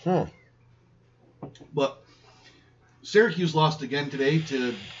 Huh. But Syracuse lost again today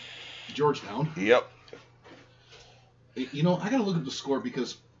to Georgetown. Yep. I got to look at the score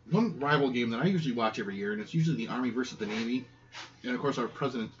because one rival game that I usually watch every year, and it's usually the Army versus the Navy. And, of course, our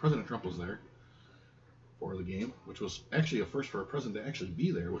President Trump was there for the game, which was actually a first for a president to actually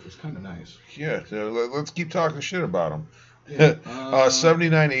be there, which was kind of nice. Yeah, let's keep talking shit about him. Yeah,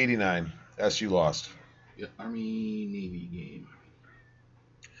 79-89, SU lost. Yeah, Army-Navy game.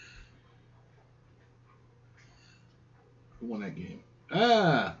 Who won that game?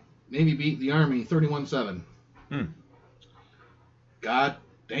 Navy beat the Army 31-7. God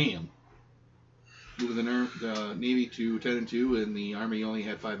damn. Moving the Navy to 10-2, and the Army only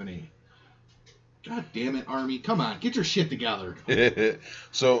had 5-8. God damn it, Army! Come on, get your shit together.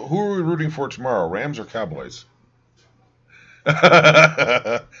 So, who are we rooting for tomorrow? Rams or Cowboys? You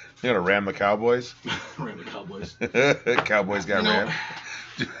gonna ram the Cowboys? Ram the Cowboys. Cowboys got rammed.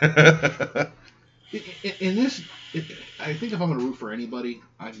 In this, I think if I'm gonna root for anybody,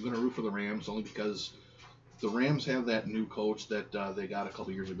 I'm gonna root for the Rams, only because the Rams have that new coach that they got a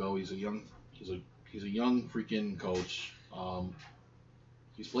couple years ago. He's a young freaking coach.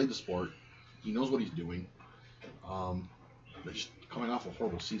 He's played the sport. He knows what he's doing. They're just coming off a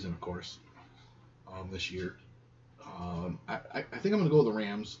horrible season, of course, this year. I think I'm gonna go with the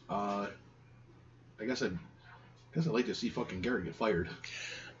Rams. I guess I'd like to see fucking Garrett get fired.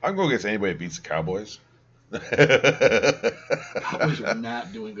 I'm going against anybody that beats the Cowboys. Cowboys are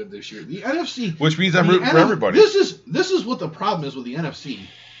not doing good this year. The NFC, which means I'm rooting for everybody. This is what the problem is with the NFC.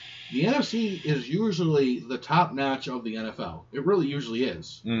 The NFC is usually the top notch of the NFL. It really usually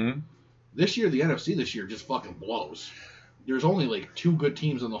is. Mm-hmm. This year, the NFC just fucking blows. There's only like two good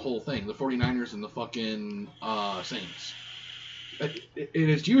teams in the whole thing, the 49ers and the fucking Saints.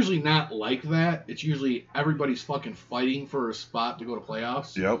 It's usually not like that. It's usually everybody's fucking fighting for a spot to go to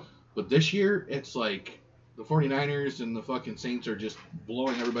playoffs. Yep. But this year, it's like the 49ers and the fucking Saints are just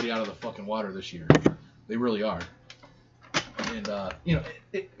blowing everybody out of the fucking water this year. They really are. And,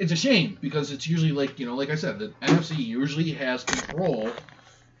 it's a shame because it's usually like, like I said, the NFC usually has control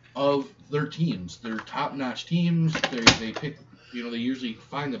of their teams. They're top-notch teams. They pick, they usually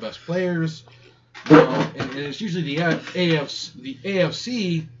find the best players. And it's usually the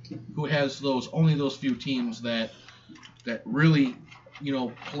AFC who has only those few teams that really,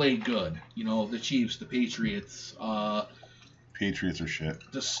 play good. The Chiefs, the Patriots. Patriots are shit.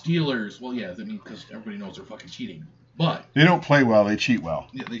 The Steelers. Well, yeah, because everybody knows they're fucking cheating. But they don't play well. They cheat well.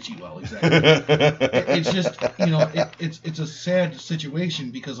 Yeah, they cheat well. Exactly. It's just it's a sad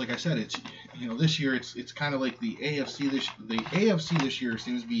situation because, like I said, it's this year it's kind of like the AFC this year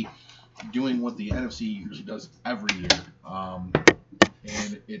seems to be doing what the NFC usually does every year.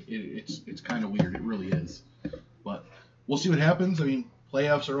 And it's kind of weird. It really is. But we'll see what happens. I mean,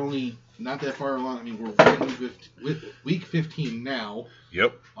 playoffs are only not that far along. I mean, we're week 15 now.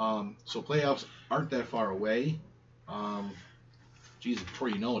 Yep. So playoffs aren't that far away. Jesus, before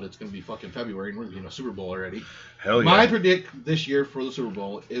you know it, it's going to be fucking February and we're going to be in a Super Bowl already. Hell yeah. My predict this year for the Super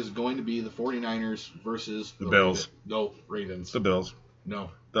Bowl is going to be the 49ers versus the Bills. No, Ravens. The Bills. No.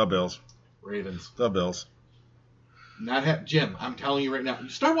 The Bills. Ravens. The Bills. Jim, I'm telling you right now.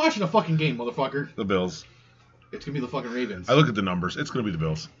 Start watching a fucking game, motherfucker. The Bills. It's going to be the fucking Ravens. I look at the numbers. It's going to be the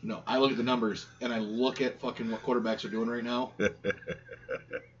Bills. No, I look at the numbers, and I look at fucking what quarterbacks are doing right now.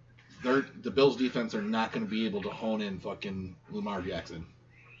 The Bills' defense are not going to be able to hone in fucking Lamar Jackson.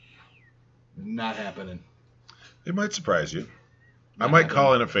 Not happening. It might surprise you. I might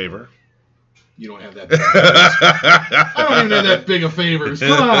call in a favor. You don't have that big of favors. I don't even have that big of favors.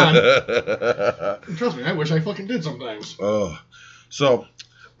 Come on. Trust me, I wish I fucking did sometimes. Oh. So,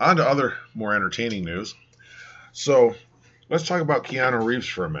 on to other more entertaining news. So, let's talk about Keanu Reeves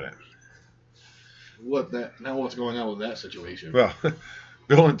for a minute. What's going on with that situation? Well,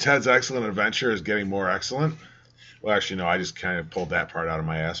 Bill and Ted's Excellent Adventure is getting more excellent. Well, actually, no, I just kind of pulled that part out of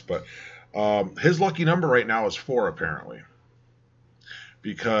my ass. But his lucky number right now is 4, apparently.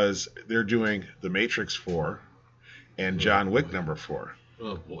 Because they're doing The Matrix 4 and John Wick number 4.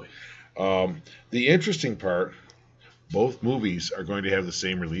 Oh, boy. The interesting part, both movies are going to have the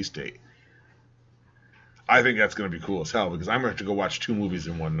same release date. I think that's going to be cool as hell because I'm going to have to go watch 2 movies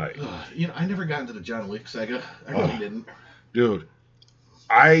in one night. I never got into the John Wick saga. I really didn't. Dude,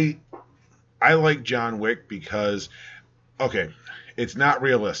 I like John Wick because, okay, it's not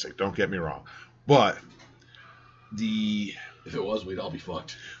realistic, don't get me wrong. But if it was, we'd all be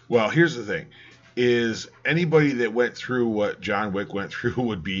fucked. Well, here's the thing. Is anybody that went through what John Wick went through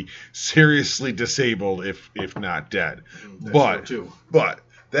would be seriously disabled if not dead. But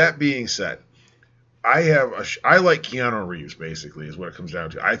that being said, I like Keanu Reeves, basically, is what it comes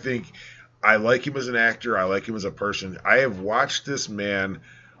down to. I think I like him as an actor. I like him as a person. I have watched this man.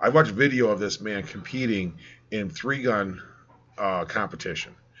 I watched video of this man competing in 3-gun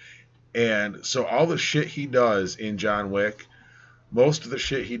competition. And so all the shit he does in John Wick, most of the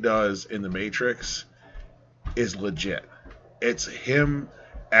shit he does in The Matrix is legit. It's him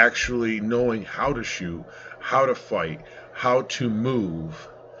actually knowing how to shoot, how to fight, how to move.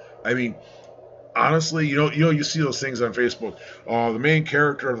 I mean, honestly, you see those things on Facebook. Oh, the main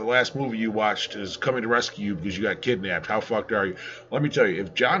character of the last movie you watched is coming to rescue you because you got kidnapped. How fucked are you? Let me tell you,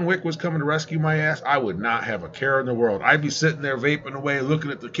 if John Wick was coming to rescue my ass, I would not have a care in the world. I'd be sitting there vaping away,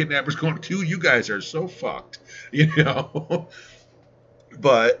 looking at the kidnappers going, dude, you guys are so fucked.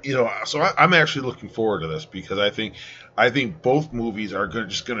 But, so I'm actually looking forward to this because I think both movies are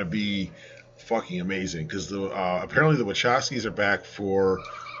just going to be fucking amazing because apparently the Wachowskis are back for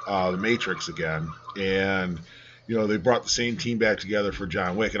The Matrix again, and they brought the same team back together for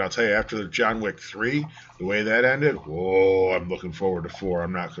John Wick. And I'll tell you, after the John Wick 3, the way that ended, I'm looking forward to 4.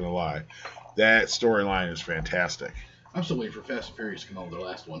 I'm not going to lie. That storyline is fantastic. I'm still waiting for Fast and Furious to come out with their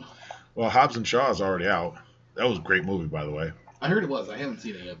last one. Well, Hobbs and Shaw is already out. That was a great movie, by the way. I heard it was. I haven't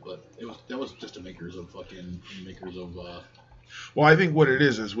seen it yet, but that was just the makers of. Well, I think what it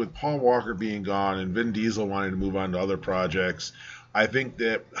is with Paul Walker being gone and Vin Diesel wanting to move on to other projects, I think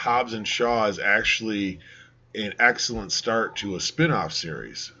that Hobbs and Shaw is actually an excellent start to a spin-off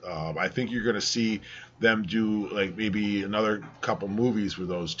series. I think you're going to see them do like maybe another couple movies with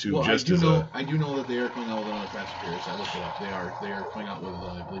those two. Well, I do know that they are coming out with another Fast and Furious. I looked it up. They are coming out with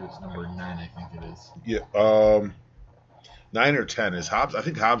I believe it's number 9. I think it is. Yeah. 9 or 10 is Hobbs. I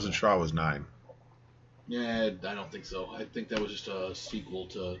think Hobbs and Shaw was 9. Yeah, I don't think so. I think that was just a sequel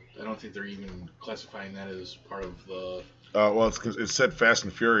to. I don't think they're even classifying that as part of the. Well, it said Fast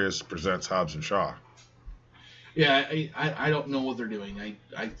and Furious presents Hobbs and Shaw. Yeah, I don't know what they're doing.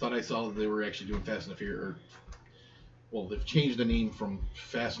 I thought I saw that they were actually doing Fast and Furious. Well, they've changed the name from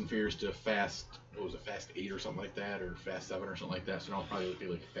Fast and Furious to Fast. What was it, Fast 8 or something like that, or Fast 7 or something like that. So now it'll probably be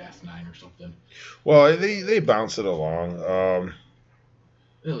like Fast 9 or something. Well, they bounce it along.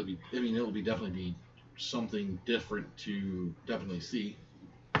 It'll definitely be something different to definitely see.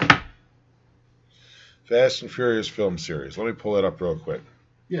 Fast and Furious film series. Let me pull it up real quick.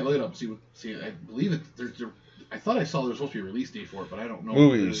 Yeah, look it up. See. I believe it. I thought I saw there was supposed to be a release date for it, but I don't know.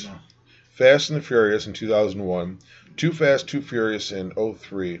 Movies. Fast and the Furious in 2001. Too Fast, Too Furious in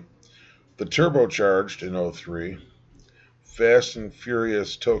 2003. The Turbocharged in 2003. Fast and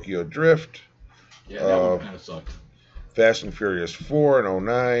Furious Tokyo Drift. Yeah, that one kind of sucked. Fast and Furious 4 in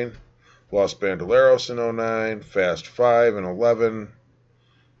 2009. Los Bandoleros in 2009. Fast 5 in 2011.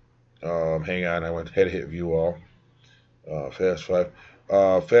 Hang on, I had to hit view all. Fast 5.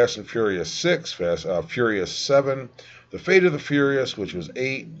 Fast and Furious 6. Furious 7. The Fate of the Furious, which was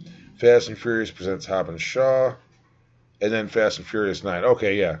 8. Fast and Furious presents Hobbs and Shaw. And then Fast and Furious 9.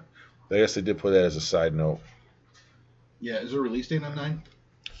 Okay, yeah. I guess they did put that as a side note. Yeah, is there a release date on 9?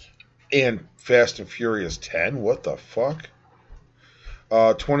 And Fast and Furious 10? What the fuck?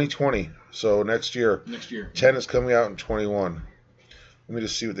 2020. So next year. Next year. 10 is coming out in 21. Let me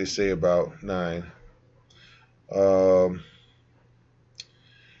just see what they say about 9.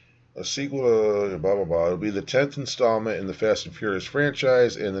 A sequel to blah, blah, blah. It'll be the 10th installment in the Fast and Furious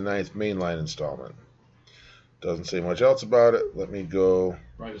franchise and the 9th mainline installment. Doesn't say much else about it. Let me go.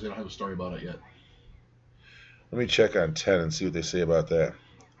 Right, because they don't have a story about it yet. Let me check on 10 and see what they say about that.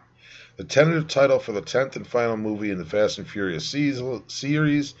 The tentative title for the 10th and final movie in the Fast and Furious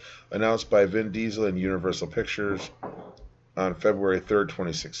series, announced by Vin Diesel and Universal Pictures on February 3rd,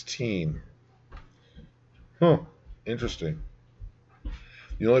 2016. Huh. Interesting.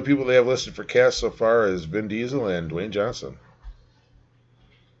 The only people they have listed for cast so far is Vin Diesel and Dwayne Johnson.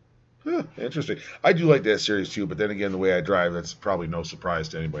 Huh, interesting. I do like that series too, but then again, the way I drive, that's probably no surprise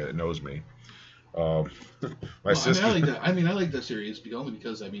to anybody that knows me. My sister. I like that series only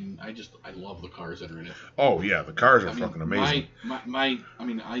because I love the cars that are in it. Oh yeah, the cars are fucking amazing. I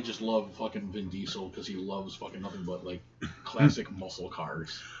just love fucking Vin Diesel because he loves fucking nothing but like classic muscle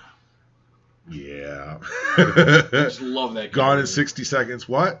cars. Yeah. I just love that. Gone in 60 seconds.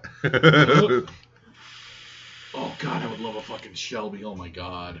 What? Oh god, I would love a fucking Shelby. Oh my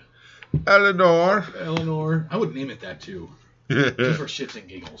god. Eleanor. I would name it that too. Just for shits and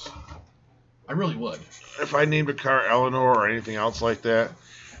giggles. I really would. If I named a car Eleanor or anything else like that,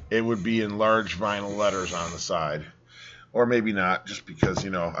 it would be in large vinyl letters on the side. Or maybe not, just because, I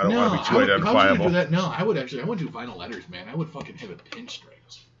don't want to be too identifiable. I would do vinyl letters, man. I would fucking have it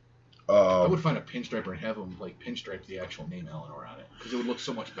pinstripes. I would find a pinstriper and have them like pinstripe the actual name Eleanor on it. Because it would look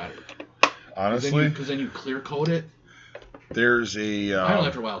so much better. Honestly? Because then you clear coat it. There's a... vinyl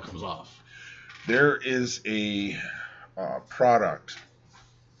after a while comes off. There is a product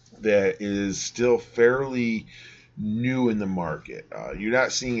that is still fairly new in the market. You're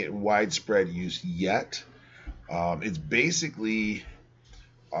not seeing it in widespread use yet. It's basically,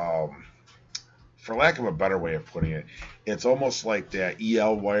 for lack of a better way of putting it, it's almost like that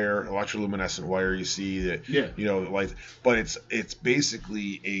EL wire, electroluminescent wire you see that, but it's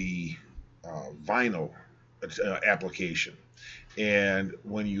basically a vinyl application. And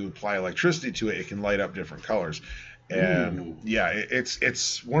when you apply electricity to it, it can light up different colors. And yeah,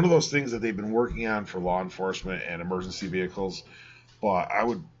 it's one of those things that they've been working on for law enforcement and emergency vehicles. But I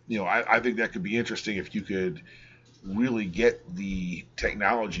would, I think that could be interesting if you could really get the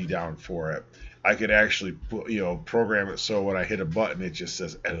technology down for it. I could actually, program it so when I hit a button, it just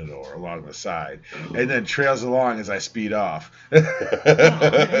says Eleanor along the side, and then trails along as I speed off.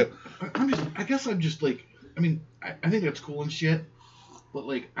 I guess I'm just like, I think that's cool and shit. But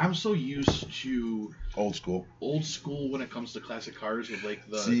like, I'm so used to old school when it comes to classic cars with like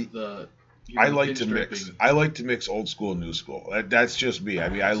the. I like to mix. I like to mix old school and new school. That's just me.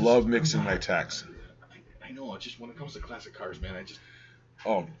 I love mixing my techs. I know. It's just when it comes to classic cars, man. This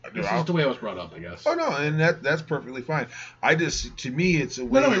is the way I was brought up, I guess. Oh no, and that's perfectly fine. To me, it's a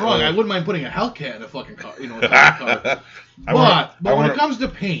way. Don't get me wrong. I wouldn't mind putting a Hellcat in a fucking car, a car. But when it comes to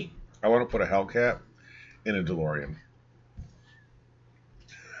paint, I want to put a Hellcat in a DeLorean.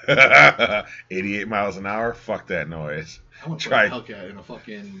 88 miles an hour. Fuck that noise. I want to put a Hellcat in a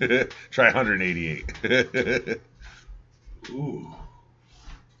fucking. Try 188. Ooh.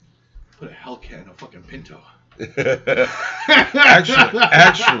 Put a Hellcat in a fucking Pinto.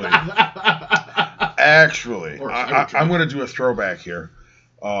 Actually, I'm going to do a throwback here.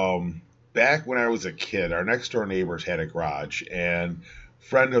 Back when I was a kid, our next door neighbors had a garage, and a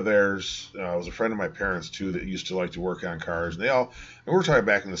friend of theirs was a friend of my parents too that used to like to work on cars. And we're talking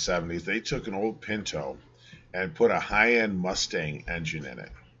back in the 70s. They took an old Pinto and put a high-end Mustang engine in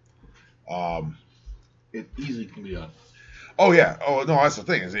it. It easily can be done. Oh yeah. Oh no, that's the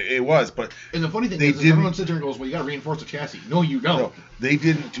thing. It was, but and the funny thing is everyone sits there and goes, "Well, you got to reinforce the chassis." No, you don't. No, they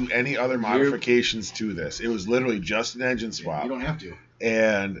didn't do any other modifications to this. It was literally just an engine swap. You don't have to.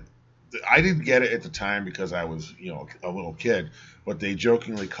 And I didn't get it at the time because I was, a little kid. But they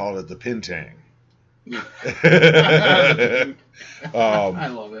jokingly called it the Pintang. I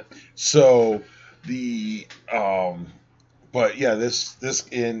love it. So but yeah,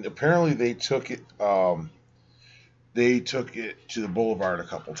 and apparently they took it. They took it to the Boulevard a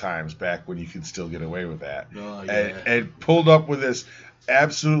couple times back when you could still get away with that. Oh, yeah. And pulled up with this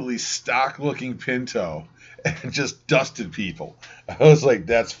absolutely stock-looking Pinto and just dusted people. I was like,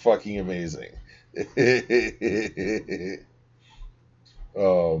 that's fucking amazing.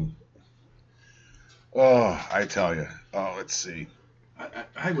 um, oh, I tell you. Oh, let's see.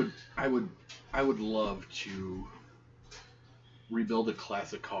 I would love to rebuild a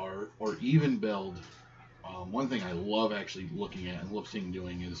classic car, or even build. One thing I love actually looking at and love seeing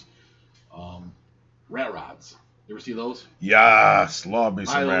doing is rat rods. You ever see those? Yes, love me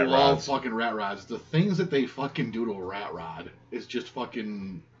some rat rods. I love fucking rat rods. The things that they fucking do to a rat rod is just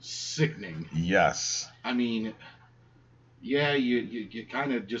fucking sickening. Yes. I mean, yeah, you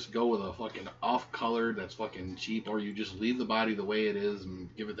kind of just go with a fucking off color that's fucking cheap, or you just leave the body the way it is and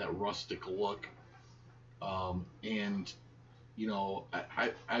give it that rustic look. And you know,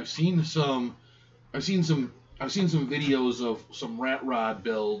 I've seen some videos of some rat rod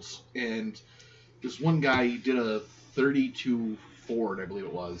builds, and this one guy did a 32 Ford, I believe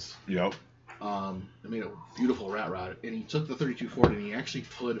it was. Yep. I made a beautiful rat rod, and he took the 32 Ford and he actually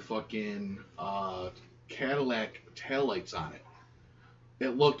put fucking Cadillac taillights on it.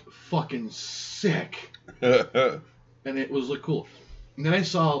 It looked fucking sick, and it was look cool. And then I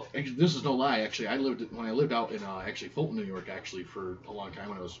saw, actually, this is no lie, actually, when I lived out in actually Fulton, New York, actually for a long time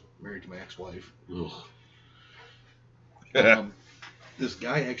when I was married to my ex-wife. This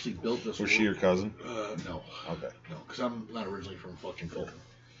guy actually built this. Was she your cousin? No. Okay. No, because I'm not originally from fucking Fulton.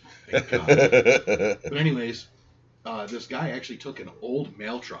 Thank God. But anyways, this guy actually took an old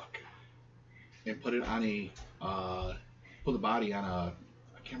mail truck and put it on put the body on I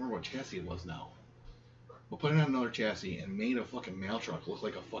can't remember what chassis it was now. But put it on another chassis and made a fucking mail truck look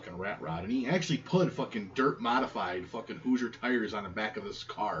like a fucking rat rod. And he actually put fucking dirt modified fucking Hoosier tires on the back of this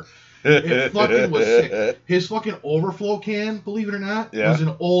car. It fucking was sick. His fucking overflow can, believe it or not, was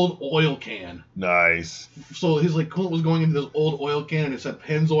an old oil can. Nice. So his coolant was going into this old oil can and it said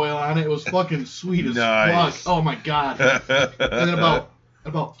Pennzoil on it. It was fucking sweet as fuck. Oh my god. And then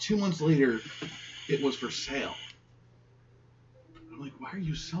about 2 months later, it was for sale. I'm like, why are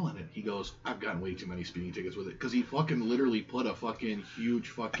you selling it? He goes, I've gotten way too many speeding tickets with it. Because he fucking literally put a fucking huge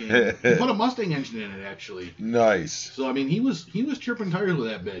fucking... he put a Mustang engine in it, actually. Nice. So, I mean, he was chirping tires with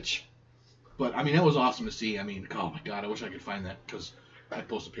that bitch. But, I mean, that was awesome to see. I mean, oh my god, I wish I could find that. Because I'd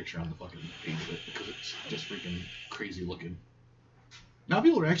post a picture on the fucking page of it. Because it's just freaking crazy looking. Now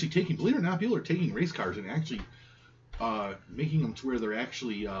people are actually taking... Believe it or not, people are taking race cars and actually making them to where they're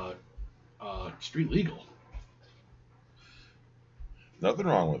actually street legal. Nothing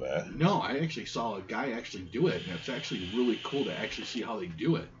wrong with that. No, I actually saw a guy actually do it, and it's actually really cool to actually see how they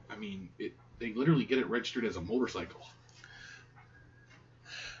do it. I mean, they literally get it registered as a motorcycle.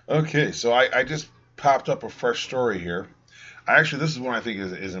 Okay, so I just popped up a fresh story here. This is one I think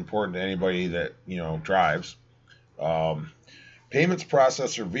is important to anybody that, drives. Payments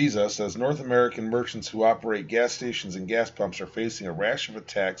processor Visa says North American merchants who operate gas stations and gas pumps are facing a rash of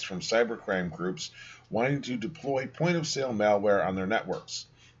attacks from cybercrime groups wanting to deploy point-of-sale malware on their networks.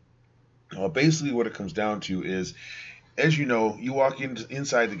 Basically what it comes down to is, as you know, you walk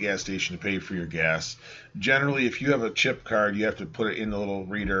inside the gas station to pay for your gas. Generally, if you have a chip card, you have to put it in the little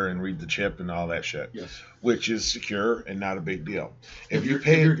reader and read the chip and all that shit. Yes. Which is secure and not a big deal. If your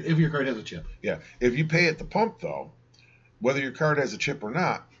card has a chip. Yeah. If you pay at the pump, though, whether your card has a chip or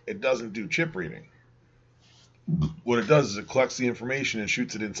not, it doesn't do chip reading. What it does is it collects the information and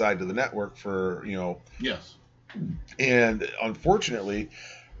shoots it inside to the network for, Yes. And unfortunately,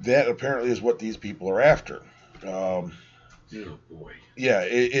 that apparently is what these people are after. Oh boy. Yeah,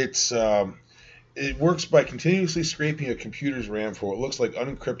 it works by continuously scraping a computer's RAM for what looks like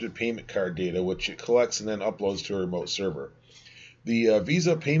unencrypted payment card data, which it collects and then uploads to a remote server. The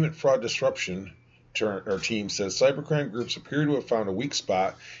Visa Payment Fraud Disruption team says cybercrime groups appear to have found a weak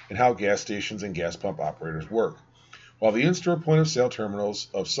spot in how gas stations and gas pump operators work. While the in-store point-of-sale terminals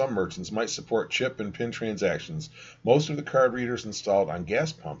of some merchants might support chip and PIN transactions, most of the card readers installed on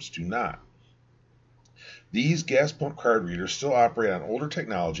gas pumps do not. These gas pump card readers still operate on older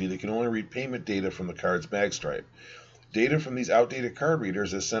technology that can only read payment data from the card's mag stripe. Data from these outdated card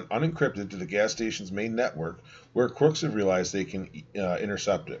readers is sent unencrypted to the gas station's main network, where crooks have realized they can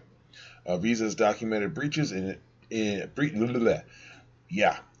intercept it. Visa's documented breaches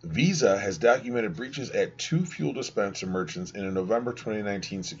Visa has documented breaches at 2 fuel dispenser merchants in a November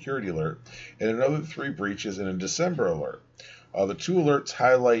 2019 security alert and another 3 breaches in a December alert. The 2 alerts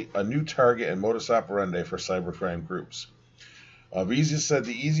highlight a new target and modus operandi for cybercrime groups. Visa said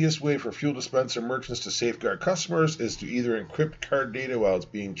the easiest way for fuel dispenser merchants to safeguard customers is to either encrypt card data while it's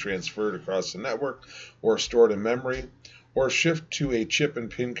being transferred across the network or stored in memory, or shift to a chip and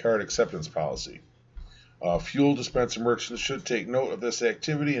PIN card acceptance policy. Fuel dispenser merchants should take note of this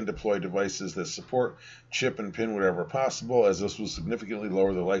activity and deploy devices that support chip and pin wherever possible, as this will significantly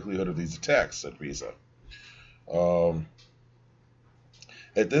lower the likelihood of these attacks, said Visa.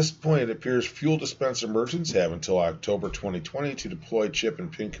 At this point, it appears fuel dispenser merchants have until October 2020 to deploy chip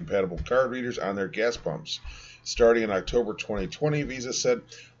and pin compatible card readers on their gas pumps. Starting in October 2020, Visa said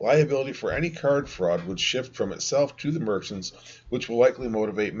liability for any card fraud would shift from itself to the merchants, which will likely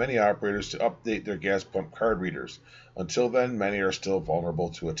motivate many operators to update their gas pump card readers. Until then, many are still vulnerable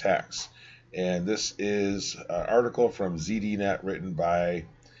to attacks. And this is an article from ZDNet written by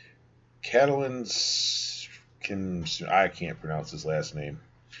Catalan, I can't pronounce his last name,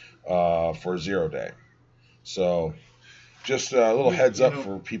 for 0 Day. So just a little heads up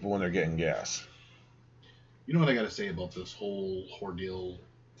for people when they're getting gas. You know what I got to say about this whole ordeal,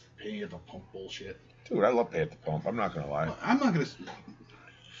 paying at the pump bullshit? Dude, I love pay at the pump. I'm not going to lie. I'm not going to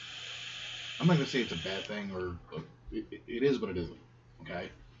say it's a bad thing, or it is, but it isn't. Okay?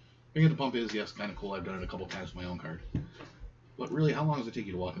 Paying at the pump is, yes, kind of cool. I've done it a couple times with my own card. But really, how long does it take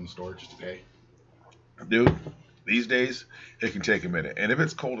you to walk in the store just to pay? Dude, these days, it can take a minute. And if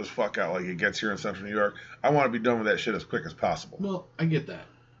it's cold as fuck out like it gets here in Central New York, I want to be done with that shit as quick as possible. Well, I get that.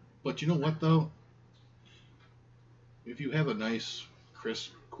 But you know what, though? If you have a nice,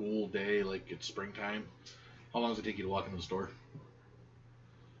 crisp, cool day, like it's springtime, how long does it take you to walk into the store?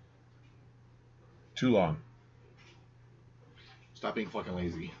 Too long. Stop being fucking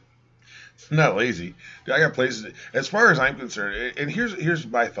lazy. I'm not lazy. Dude, I got places. As far as I'm concerned, and here's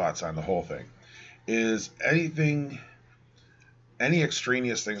my thoughts on the whole thing, is any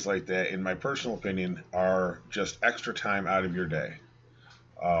extraneous things like that, in my personal opinion, are just extra time out of your day.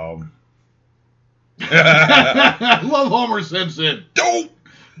 I love Homer Simpson. Don't.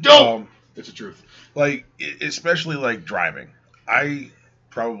 It's the truth. Like, especially like driving. I'm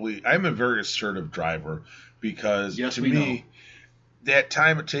a very assertive driver because to me, that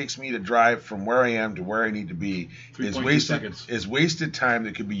time it takes me to drive from where I am to where I need to be is wasted time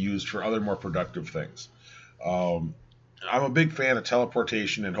that could be used for other more productive things. I'm a big fan of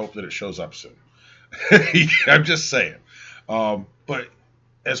teleportation and hope that it shows up soon. I'm just saying. But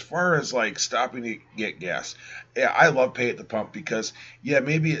as far as like stopping to get gas, yeah, I love pay at the pump because, yeah,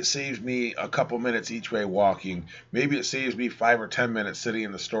 maybe it saves me a couple minutes each way walking. Maybe it saves me 5 or 10 minutes sitting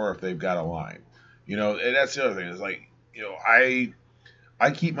in the store if they've got a line. And that's the other thing is like,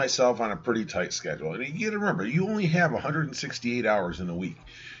 I keep myself on a pretty tight schedule. And you got to remember, you only have 168 hours in a week.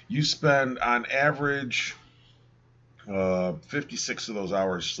 You spend on average 56 of those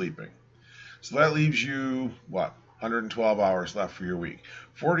hours sleeping. So that leaves you, 112 hours left for your week.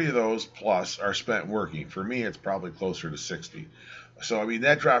 40 of those plus are spent working. For me, it's probably closer to 60. So,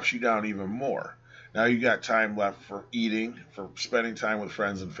 that drops you down even more. Now you got time left for eating, for spending time with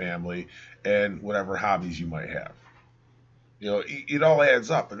friends and family, and whatever hobbies you might have. It all adds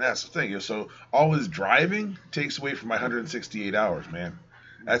up, and that's the thing. So all this driving takes away from my 168 hours, man.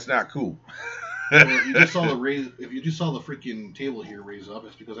 That's not cool. Well, if you just saw the freaking table here raise up,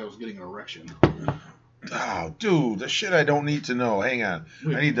 it's because I was getting an erection. Oh, dude, the shit I don't need to know. Hang on.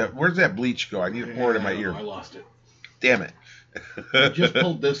 Where's that bleach go? I need to pour it in my ear. I lost it. Damn it. I just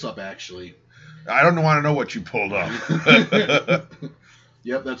pulled this up, actually. I don't want to know what you pulled up.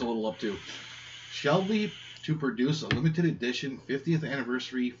 Yep, that's a little up, too. Shelby to produce a limited edition 50th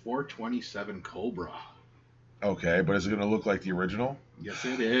anniversary 427 Cobra. Okay, but is it going to look like the original? Yes,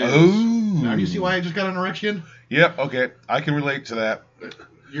 it is. Oh. Now, do you see why I just got an erection? Yep, okay. I can relate to that.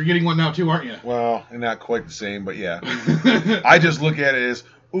 You're getting one now, too, aren't you? Well, not quite the same, but yeah. I just look at it as,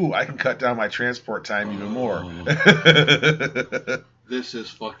 I can cut down my transport time even more. This is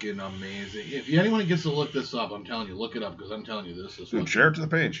fucking amazing. If anyone gets to look this up, I'm telling you, look it up, because I'm telling you, this is Dude, share it to the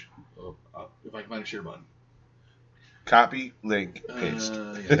page. If I can find a share button. Copy, link, paste.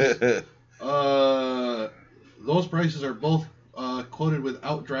 Yes. Those prices are both quoted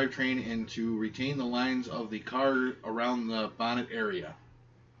without drivetrain and to retain the lines of the car around the bonnet area.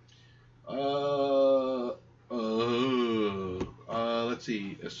 Let's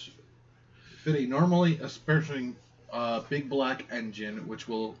see. Fit a normally aspirating big black engine, which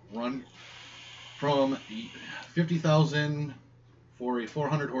will run from 50,000 for a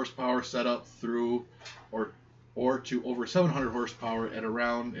 400 horsepower setup through or to over 700 horsepower at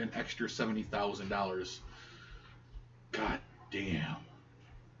around an extra $70,000. God damn.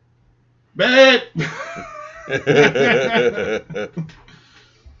 Babe!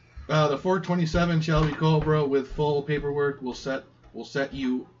 The 427 Shelby Cobra with full paperwork will set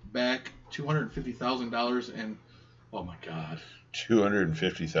you back $250,000 and oh my god.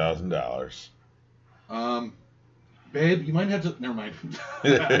 $250,000. Babe, you might have to. Never mind.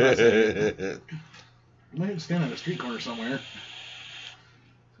 You might have to stand on a street corner somewhere.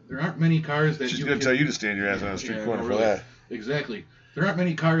 There aren't many cars that She's going to tell you to stand your ass on a street corner for that. Exactly. There aren't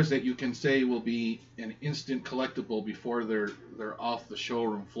many cars that you can say will be an instant collectible before they're off the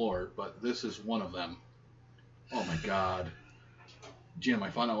showroom floor, but this is one of them. Oh my God. Jim, I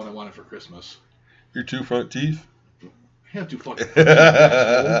found out what I wanted for Christmas. Your 2 front teeth? I have 2 fucking teeth,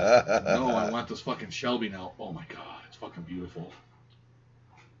 asshole. No, I want this fucking Shelby now. Oh my God, it's fucking beautiful.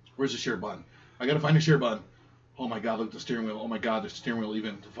 Where's the share button? I gotta find a share button. Oh my God, look at the steering wheel. Oh my God, the steering wheel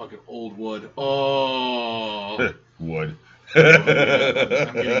even to fucking old wood. Oh. Wood. I'm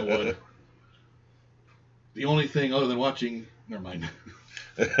getting a wood. The only thing other than watching... Never mind.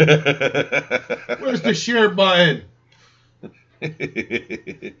 Where's the share button?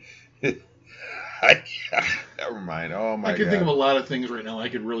 Never mind. Oh my God. I can think of a lot of things right now I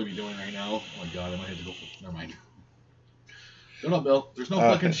could really be doing right now. Oh my God, I might have to go... Never mind. Shut up, Bill. There's no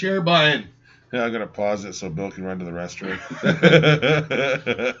fucking share button. Yeah, I'm going to pause it so Bill can run to the restroom.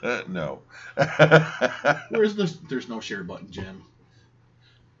 No. Where's this? There's no share button, Jim.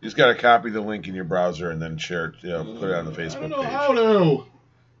 You just got to copy the link in your browser and then share it, put it on the Facebook I don't know page. how to.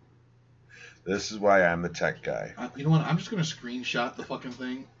 This is why I'm the tech guy. You know what? I'm just going to screenshot the fucking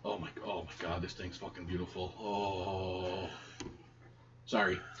thing. Oh my God, this thing's fucking beautiful. Oh.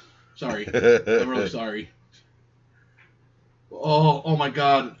 Sorry. I'm really sorry. Oh my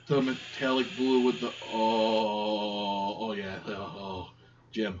God, the metallic blue with the yeah,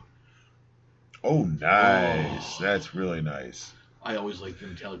 Jim. Oh, nice. That's really nice. I always like the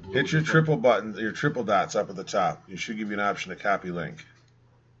metallic blue. Hit your triple buttons, your triple dots up at the top. You should give you an option to copy link.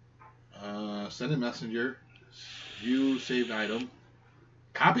 Send a messenger. View saved item.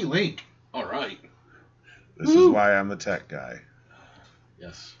 Copy link. All right. This is why I'm the tech guy.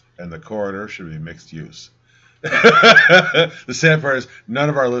 Yes. And the corridor should be mixed use. The sad part is none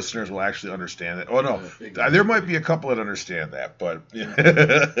of our listeners will actually understand it. Oh no, exactly. There might be a couple that understand that, but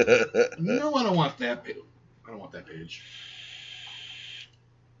no, I don't want that. I don't want that page.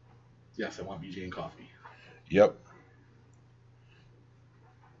 Yes, I want BJ and coffee. Yep.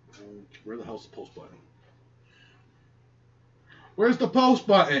 Where the hell's the post button? Where's the post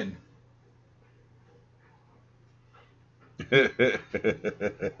button? I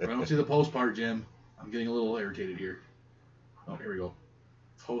don't see the post part, Jim. I'm getting a little irritated here. Oh, here we go.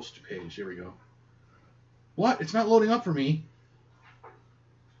 Post page. Here we go. What? It's not loading up for me.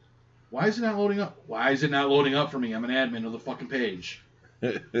 Why is it not loading up? Why is it not loading up for me? I'm an admin of the fucking page.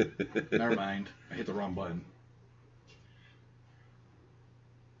 Never mind. I hit the wrong button.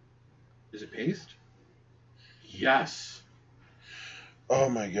 Is it paste? Yes. Oh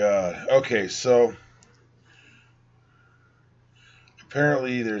my God. Okay, so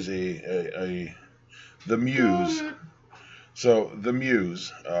apparently there's the Muse. So the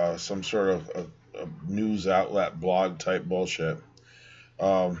Muse, some sort of a news outlet blog type bullshit.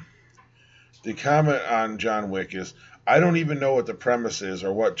 The comment on John Wick is, I don't even know what the premise is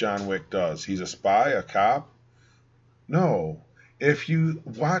or what John Wick does. He's a spy, a cop? No. If you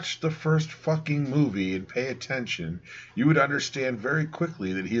watch the first fucking movie and pay attention, you would understand very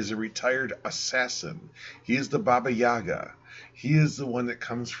quickly that he is a retired assassin. He is the Baba Yaga. He is the one that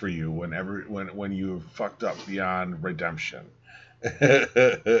comes for you when you have fucked up beyond redemption. Isn't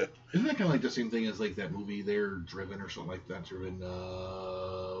that kind of like the same thing as like that movie, They're Driven or something like that? Driven,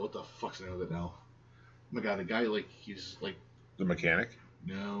 what the fuck's the name of it now? Oh my God, the guy, like, he's like... The Mechanic?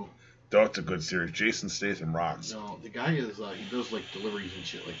 No. That's a good series. Jason Statham rocks. No, the guy is, he does like deliveries and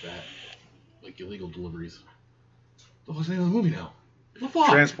shit like that. Like illegal deliveries. What the fuck's the name of the movie now? What the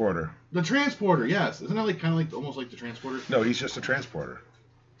fuck? Transporter. The Transporter, yes. Isn't that like kind of like almost like the Transporter? No, he's just a transporter.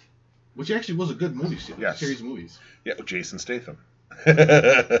 Which actually was a good movie yes. series of movies. Yeah, Jason Statham.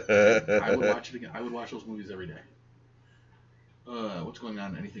 I would watch it again. I would watch those movies every day. What's going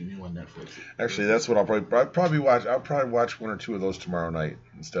on? Anything new on Netflix? Actually, that's what I'll probably watch. I'll probably watch 1 or 2 of those tomorrow night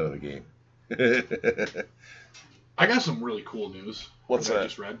instead of the game. I got some really cool news. What's that? I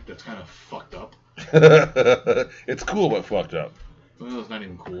just read that's kind of fucked up. It's cool but fucked up. Well, it's not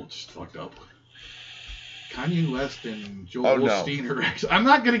even cool. It's just fucked up. Kanye West and Joel Osteen are actually... I'm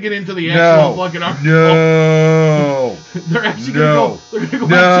not going to get into the actual fucking article. No. They're actually going to go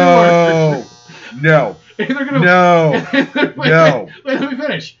back to No. And they're gonna, no. Wait, let me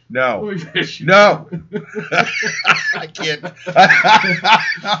finish. No. Let me finish. No. I can't.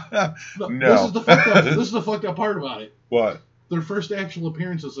 No. This is the fucked up part about it. What? Their first actual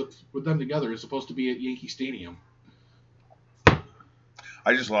appearances with them together is supposed to be at Yankee Stadium.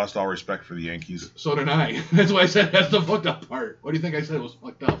 I just lost all respect for the Yankees. So did I. That's why I said that's the fucked up part. What do you think I said was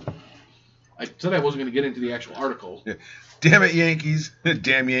fucked up? I said I wasn't going to get into the actual article. Damn it, Yankees.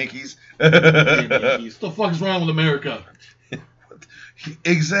 Damn Yankees. Damn Yankees. What the fuck is wrong with America?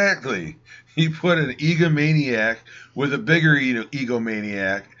 Exactly. He put an egomaniac with a bigger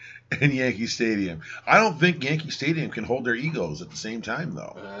egomaniac in Yankee Stadium. I don't think Yankee Stadium can hold their egos at the same time,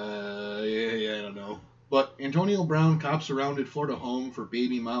 though. Yeah, I don't know. But Antonio Brown, cops surrounded Florida home for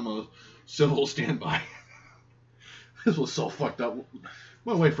baby mama civil standby. This was so fucked up.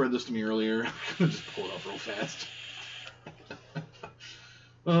 My wife read this to me earlier. I'm gonna just pull it up real fast.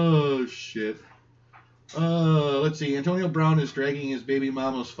 Oh shit. Let's see. Antonio Brown is dragging his baby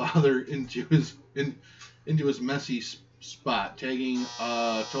mama's father into his messy spot, tagging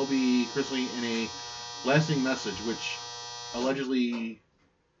Toby Chrisley in a lasting message, which allegedly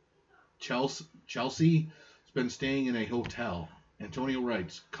Chelsea has been staying in a hotel. Antonio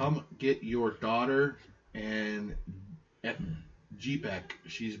writes, "Come get your daughter and at GPEC.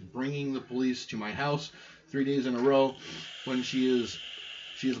 She's bringing the police to my house 3 days in a row when she is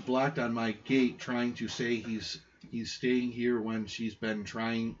blocked on my gate trying to say he's staying here when she's been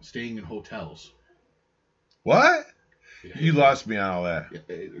staying in hotels." What? Yeah, You lost me on all that. Yeah,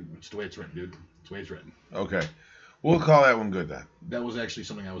 it's the way it's written, dude. It's the way it's written. Okay. We'll call that one good then. That was actually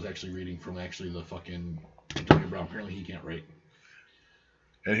something I was actually reading from the fucking Antonio Brown. Apparently he can't write.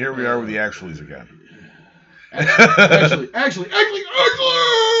 And here we are with the actuallys again. Actually.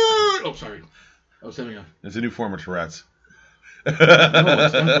 Oh, sorry. I was having a... It's a new form of Tourette's. No,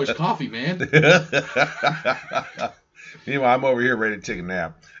 it's Dunwich coffee, man. Meanwhile, I'm over here ready to take a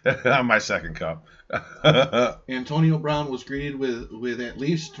nap on my second cup. Antonio Brown was greeted with at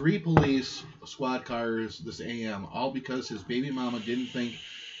least 3 police squad cars this AM, all because his baby mama didn't think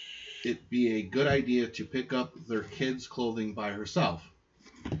it'd be a good idea to pick up their kids' clothing by herself.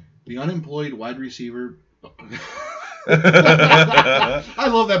 The unemployed wide receiver... I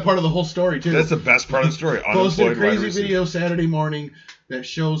love that part of the whole story, too. That's the best part of the story. Posted a crazy video Saturday morning that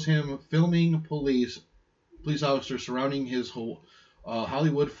shows him filming police officers surrounding his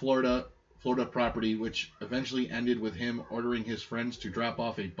Hollywood, Florida property, which eventually ended with him ordering his friends to drop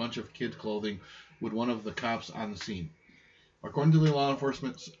off a bunch of kids' clothing with one of the cops on the scene. According to the law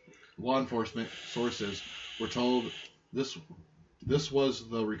enforcement sources, were told this was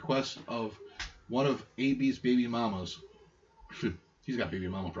the request of one of AB's baby mamas. He's got baby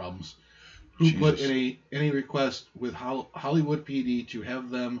mama problems. Who Jesus. Put in a request with Hollywood PD to have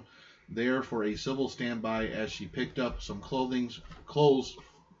them there for a civil standby as she picked up some clothes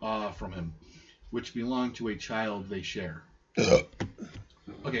from him, which belonged to a child they share.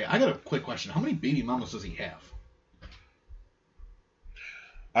 Okay, I got a quick question. How many baby mamas does he have?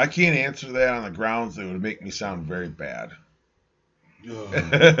 I can't answer that on the grounds that it would make me sound very bad.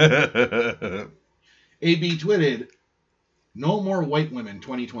 AB tweeted, "No more white women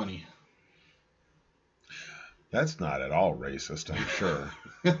 2020. That's not at all racist, I'm sure.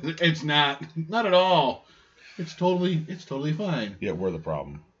 It's not at all. It's totally fine. Yeah, we're the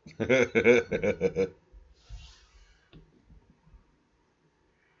problem.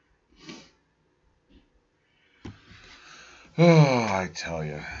 Oh, I tell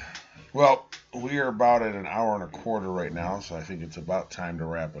you. Well, we are about at an hour and a quarter right now, so I think it's about time to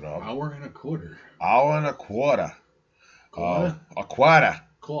wrap it up. Hour and a quarter. Hour and a quarter. Quarter? A quarter.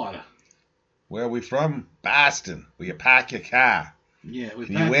 Quarter. Where are we from? Boston. Where you park your car. Yeah. And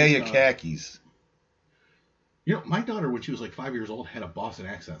you wear your khakis. You know, my daughter, when she was like 5 years old, had a Boston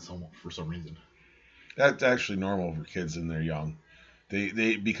accent for some reason. That's actually normal for kids when they're young.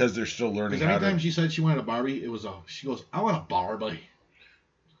 They because they're still learning how to... Anytime she said she wanted a Barbie, she goes, "I want a Barbie."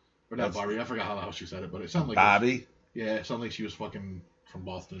 Or not Barbie, I forgot how she said it, but it sounded like... Bobby? It sounded like she was fucking from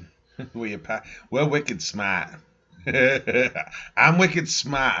Boston. We're wicked smart. I'm wicked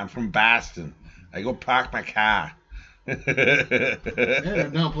smart. I'm from Boston. I go park my car. Yeah,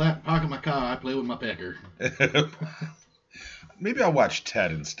 no, parking my car. I play with my pecker. Maybe I'll watch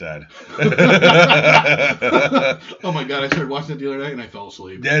Ted instead. Oh my god, I started watching it the other night and I fell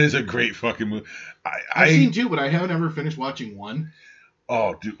asleep. That is a great fucking movie. I've seen 2, but I haven't ever finished watching 1.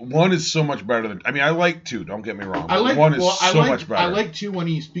 Oh, dude, 1 is so much better than... I mean, I like 2, don't get me wrong. 1 is so much better. I like 2 when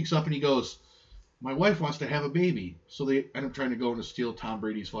he speaks up and he goes, "My wife wants to have a baby." So they end up trying to go and steal Tom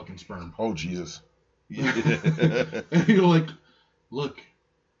Brady's fucking sperm. Oh, Jesus. And you're like, "Look,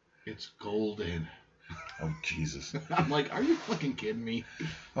 it's golden." Oh, Jesus. I'm like, are you fucking kidding me?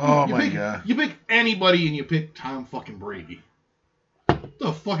 Oh, my God. You pick anybody and you pick Tom fucking Brady. What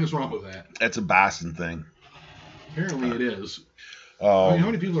the fuck is wrong with that? That's a Boston thing. Apparently it is. I mean,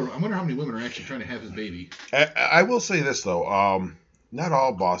 I wonder how many women are actually trying to have his baby. I will say this, though. Not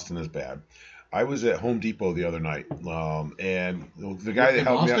all Boston is bad. I was at Home Depot the other night, and the guy that In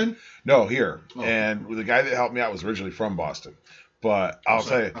helped me Boston? out, no, here, Oh. and the guy that helped me out was originally from Boston. But I'll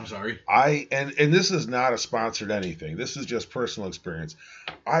tell you, I'm sorry. and this is not a sponsored anything. This is just personal experience.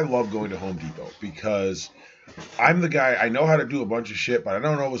 I love going to Home Depot because I'm the guy. I know how to do a bunch of shit, but I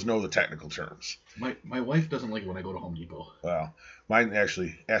don't always know the technical terms. My wife doesn't like it when I go to Home Depot. Well, mine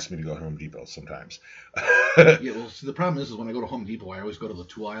actually asks me to go to Home Depot sometimes. Yeah, well, see, the problem is when I go to Home Depot, I always go to the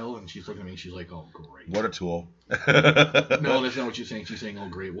tool aisle, and she's looking at me, and she's like, "Oh, great." What a tool. No, that's not what she's saying. She's saying, "Oh,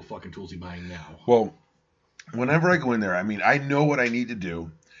 great. What fucking tools are you buying now?" Well, whenever I go in there, I mean, I know what I need to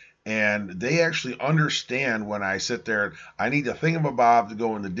do, and they actually understand when I sit there. I need a thingamabob to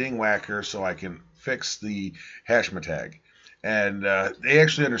go in the ding whacker so I can fix the Hashmatag, and they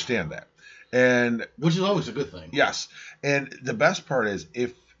actually understand that. And which is always a good thing. Yes, and the best part is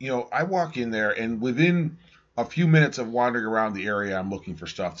if I walk in there and within a few minutes of wandering around the area, I'm looking for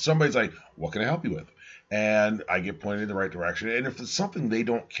stuff. Somebody's like, "What can I help you with?" And I get pointed in the right direction. And if it's something they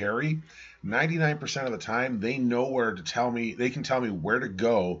don't carry, 99% of the time they know where to tell me. They can tell me where to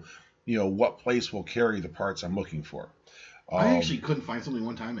go. What place will carry the parts I'm looking for. I actually couldn't find something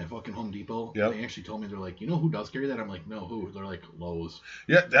one time at fucking Home Depot. Yep. And they actually told me, they're like, who does carry that? I'm like, no, who? They're like, Lowe's.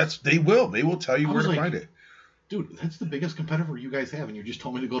 Yeah, they will. They will tell you where to find it. Dude, that's the biggest competitor you guys have, and you just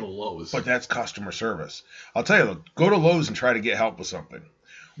told me to go to Lowe's. But that's customer service. I'll tell you, go to Lowe's and try to get help with something.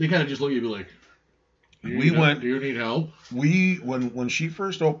 They kind of just look at you like, do you need help? When she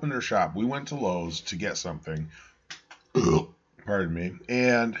first opened her shop, we went to Lowe's to get something. Pardon me.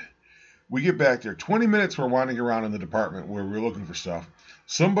 And we get back there. 20 minutes we're wandering around in the department where we're looking for stuff.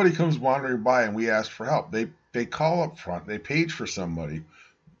 Somebody comes wandering by and we ask for help. They call up front. They page for somebody.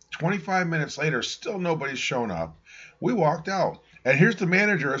 25 minutes later, still nobody's shown up. We walked out. And here's the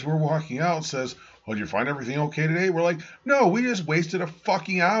manager as we're walking out says, "Oh, did you find everything okay today?" We're like, "No, we just wasted a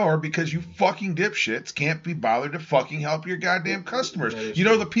fucking hour because you fucking dipshits can't be bothered to fucking help your goddamn customers."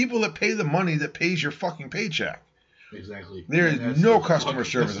 The people that pay the money that pays your fucking paycheck. Exactly. There is no customer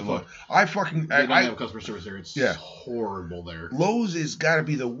service at Lowe's. They don't have customer service there. It's horrible there. Lowe's has got to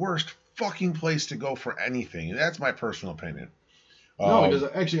be the worst fucking place to go for anything. That's my personal opinion. No, because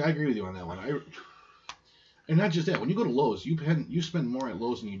actually I agree with you on that one. And not just that. When you go to Lowe's, you spend more at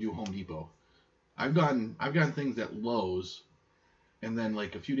Lowe's than you do Home Depot. I've gotten things at Lowe's, and then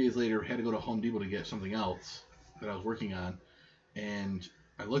like a few days later had to go to Home Depot to get something else that I was working on, and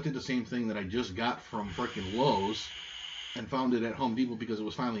I looked at the same thing that I just got from freaking Lowe's and found it at Home Depot because it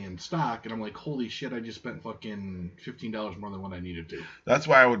was finally in stock, and I'm like, holy shit, I just spent fucking $15 more than what I needed to. That's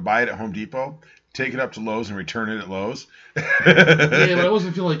why I would buy it at Home Depot, take it up to Lowe's, and return it at Lowe's. Yeah, but I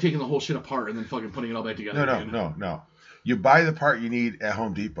wasn't feeling like taking the whole shit apart and then fucking putting it all back together. No. You buy the part you need at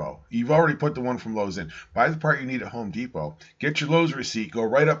Home Depot. You've already put the one from Lowe's in. Buy the part you need at Home Depot. Get your Lowe's receipt. Go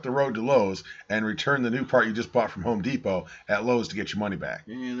right up the road to Lowe's and return the new part you just bought from Home Depot at Lowe's to get your money back.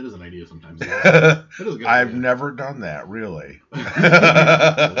 Yeah, that is an idea sometimes. I've never done that, really.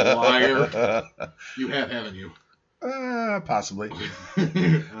 Liar. You have, haven't you? Possibly.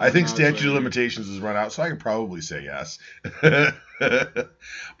 I think statute of limitations has run out, so I can probably say yes.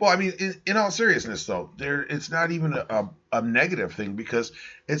 Well, I mean, in all seriousness, though, it's not even a negative thing because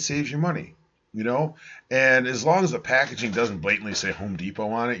it saves you money, And as long as the packaging doesn't blatantly say Home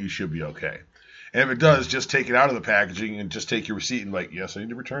Depot on it, you should be okay. And if it does, just take it out of the packaging and just take your receipt and yes, I need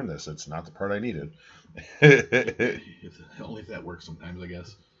to return this. It's not the part I needed. Only if that works sometimes, I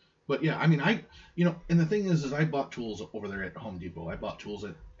guess. But yeah, I mean, and the thing is I bought tools over there at Home Depot. I bought tools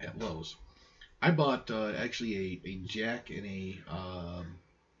at Lowe's. I bought actually a jack and a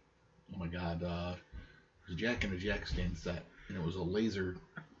jack and a jack stand set, and it was a laser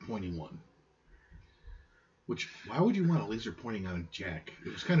pointing one. Which, why would you want a laser pointing on a jack?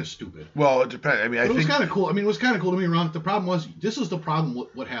 It was kind of stupid. Well, it depends. I mean, it was kind of cool. I mean, it was kind of cool to me around. The problem was, this is the problem.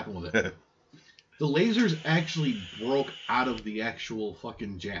 What happened with it? The lasers actually broke out of the actual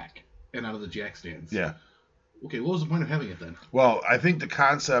fucking jack and out of the jack stands. Yeah. Okay, what was the point of having it then? Well, I think the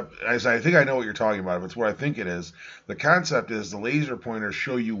concept, I think I know what you're talking about. If it's what I think it is, the concept is the laser pointers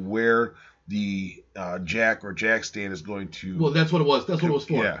show you where the jack or jack stand is going to. Well, that's what it was. That's what it was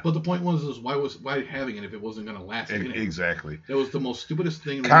for. Yeah. But the point was why having it if it wasn't going to last? Exactly. It was the most stupidest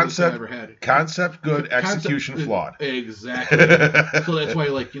thing I've ever had. Concept good, execution flawed. Exactly. So that's why,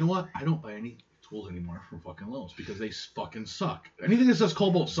 you know what? I don't buy any tools anymore from fucking Lowe's because they fucking suck. Anything that says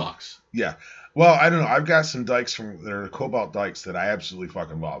Cobalt sucks. Yeah. Well, I don't know. I've got some dikes they're Cobalt dikes that I absolutely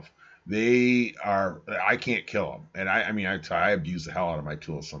fucking love. I can't kill them. And I abuse the hell out of my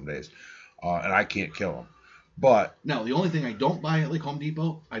tools some days. And I can't kill them. But now, the only thing I don't buy at Home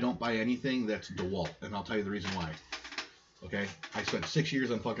Depot, I don't buy anything that's DeWalt. And I'll tell you the reason why. Okay, I spent 6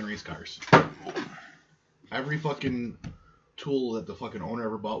 years on fucking race cars. Every fucking tool that the fucking owner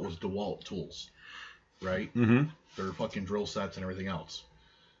ever bought was DeWalt tools, right? Mm-hmm. Their fucking drill sets and everything else.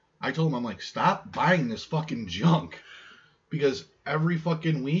 I told him, I'm like, stop buying this fucking junk, because every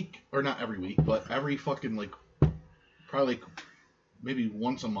fucking week, or not every week, but every fucking like, probably like maybe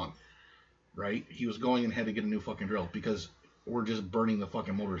once a month, right? He was going and had to get a new fucking drill because we're just burning the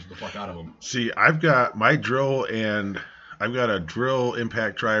fucking motors the fuck out of them. See, I've got my drill and I've got a drill,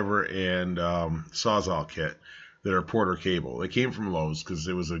 impact driver, and Sawzall kit that are Porter Cable. They came from Lowe's because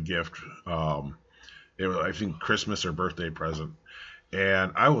it was a gift. It was, I think, Christmas or birthday present.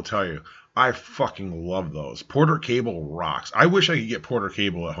 And I will tell you, I fucking love those. Porter Cable rocks. I wish I could get Porter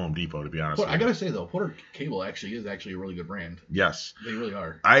Cable at Home Depot, to be honest with you. I gotta say though, Porter Cable is actually a really good brand. Yes. They really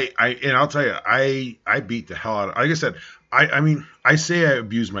are. And I'll tell you, I beat the hell out of, like I said, I mean, I say I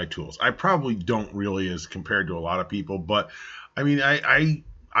abuse my tools. I probably don't really, as compared to a lot of people, but I mean, I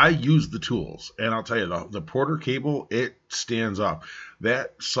use the tools, and I'll tell you, the Porter Cable, it stands up.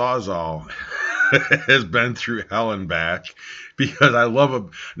 That Sawzall has been through hell and back because I love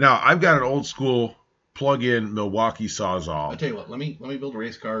them. Now, I've got an old school plug-in Milwaukee Sawzall. I'll tell you what, let me build a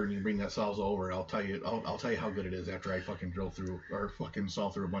race car and you bring that Sawzall over. I'll tell you how good it is after I fucking drill through or fucking saw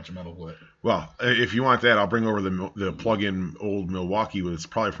through a bunch of metal with it. Well, if you want that, I'll bring over the plug-in old Milwaukee. It's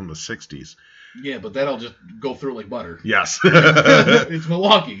probably from the 60s. Yeah, but that'll just go through it like butter. Yes. It's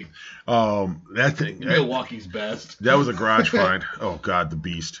Milwaukee. That thing. Milwaukee's best. That was a garage find. Oh, God, the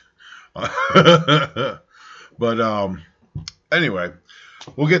beast. But anyway,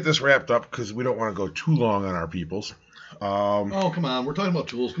 we'll get this wrapped up because we don't want to go too long on our peoples. Oh, come on. We're talking about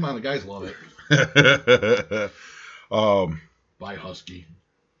tools. Come on, the guys love it. Buy Husky.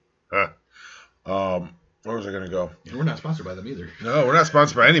 Where was I going to go? And we're not sponsored by them either. No, we're not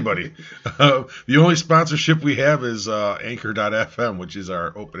sponsored by anybody. The only sponsorship we have is Anchor.fm, which is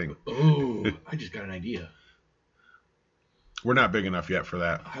our opening. Oh, I just got an idea. We're not big enough yet for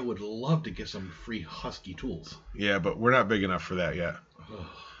that. I would love to get some free Husky tools. Yeah, but we're not big enough for that yet.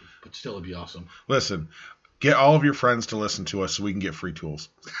 But still, it'd be awesome. Listen, get all of your friends to listen to us so we can get free tools.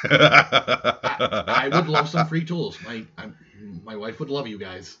 I would love some free tools. My wife would love you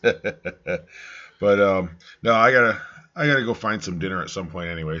guys. But no, I gotta go find some dinner at some point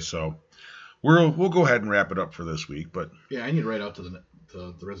anyway. So we'll go ahead and wrap it up for this week. But yeah, I need to ride out to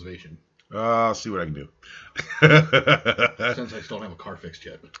the reservation. I'll see what I can do. Since I still don't have a car fixed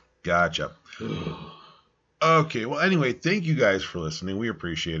yet. Gotcha. Okay, well, anyway, thank you guys for listening. We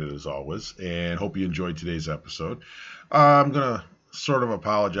appreciate it as always, and hope you enjoyed today's episode. I'm going to sort of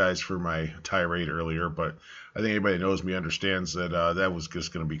apologize for my tirade earlier, but I think anybody that knows me understands that that was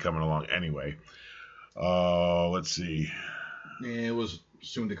just going to be coming along anyway. Let's see. Yeah, it was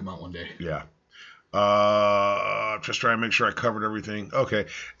soon to come out one day. Yeah. Just trying to make sure I covered everything. Okay.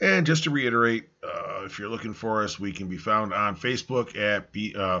 And just to reiterate, if you're looking for us, we can be found on Facebook at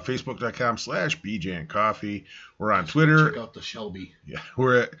facebook.com/BJ and Coffee. We're on Twitter. Check out the Shelby. Yeah.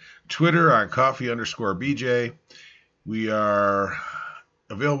 We're at Twitter on coffee_BJ. We are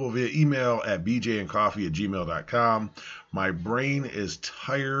available via email at bjandcoffee@gmail.com. My brain is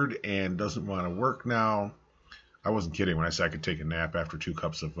tired and doesn't want to work now. I wasn't kidding when I said I could take a nap after 2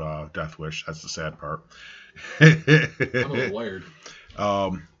 cups of Death Wish. That's the sad part. I'm a little wired.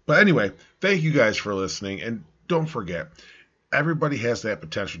 But anyway, thank you guys for listening. And don't forget, everybody has that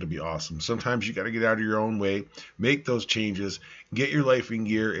potential to be awesome. Sometimes you got to get out of your own way, make those changes, get your life in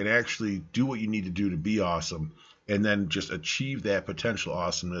gear, and actually do what you need to do to be awesome. And then just achieve that potential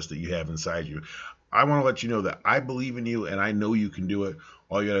awesomeness that you have inside you. I want to let you know that I believe in you and I know you can do it.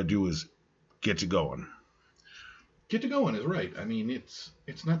 All you got to do is get to going. Get to going is right. I mean, it's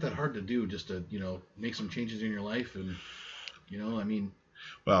not that hard to do, just to, make some changes in your life. And,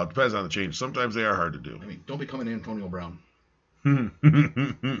 Well, it depends on the change. Sometimes they are hard to do. I mean, don't become an Antonio Brown. And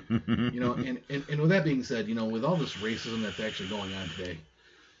with that being said, with all this racism that's actually going on today,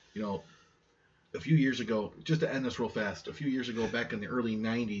 a few years ago, just to end this real fast, a few years ago, back in the early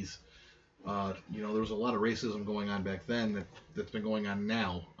 90s, there was a lot of racism going on back then that's been going on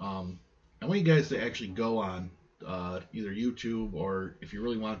now. I want you guys to actually go on either YouTube or, if you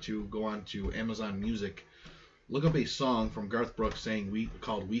really want to, go on to Amazon Music, look up a song from Garth Brooks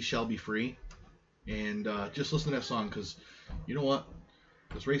called We Shall Be Free, and just listen to that song, because you know what?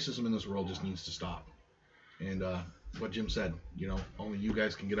 This racism in this world just needs to stop. And what Jim said, only you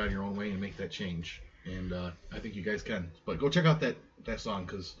guys can get out of your own way and make that change. And I think you guys can. But go check out that song,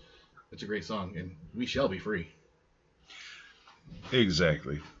 because it's a great song, and we shall be free.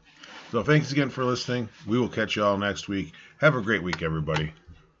 Exactly. So thanks again for listening. We will catch you all next week. Have a great week, everybody.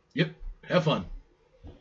 Yep. Have fun.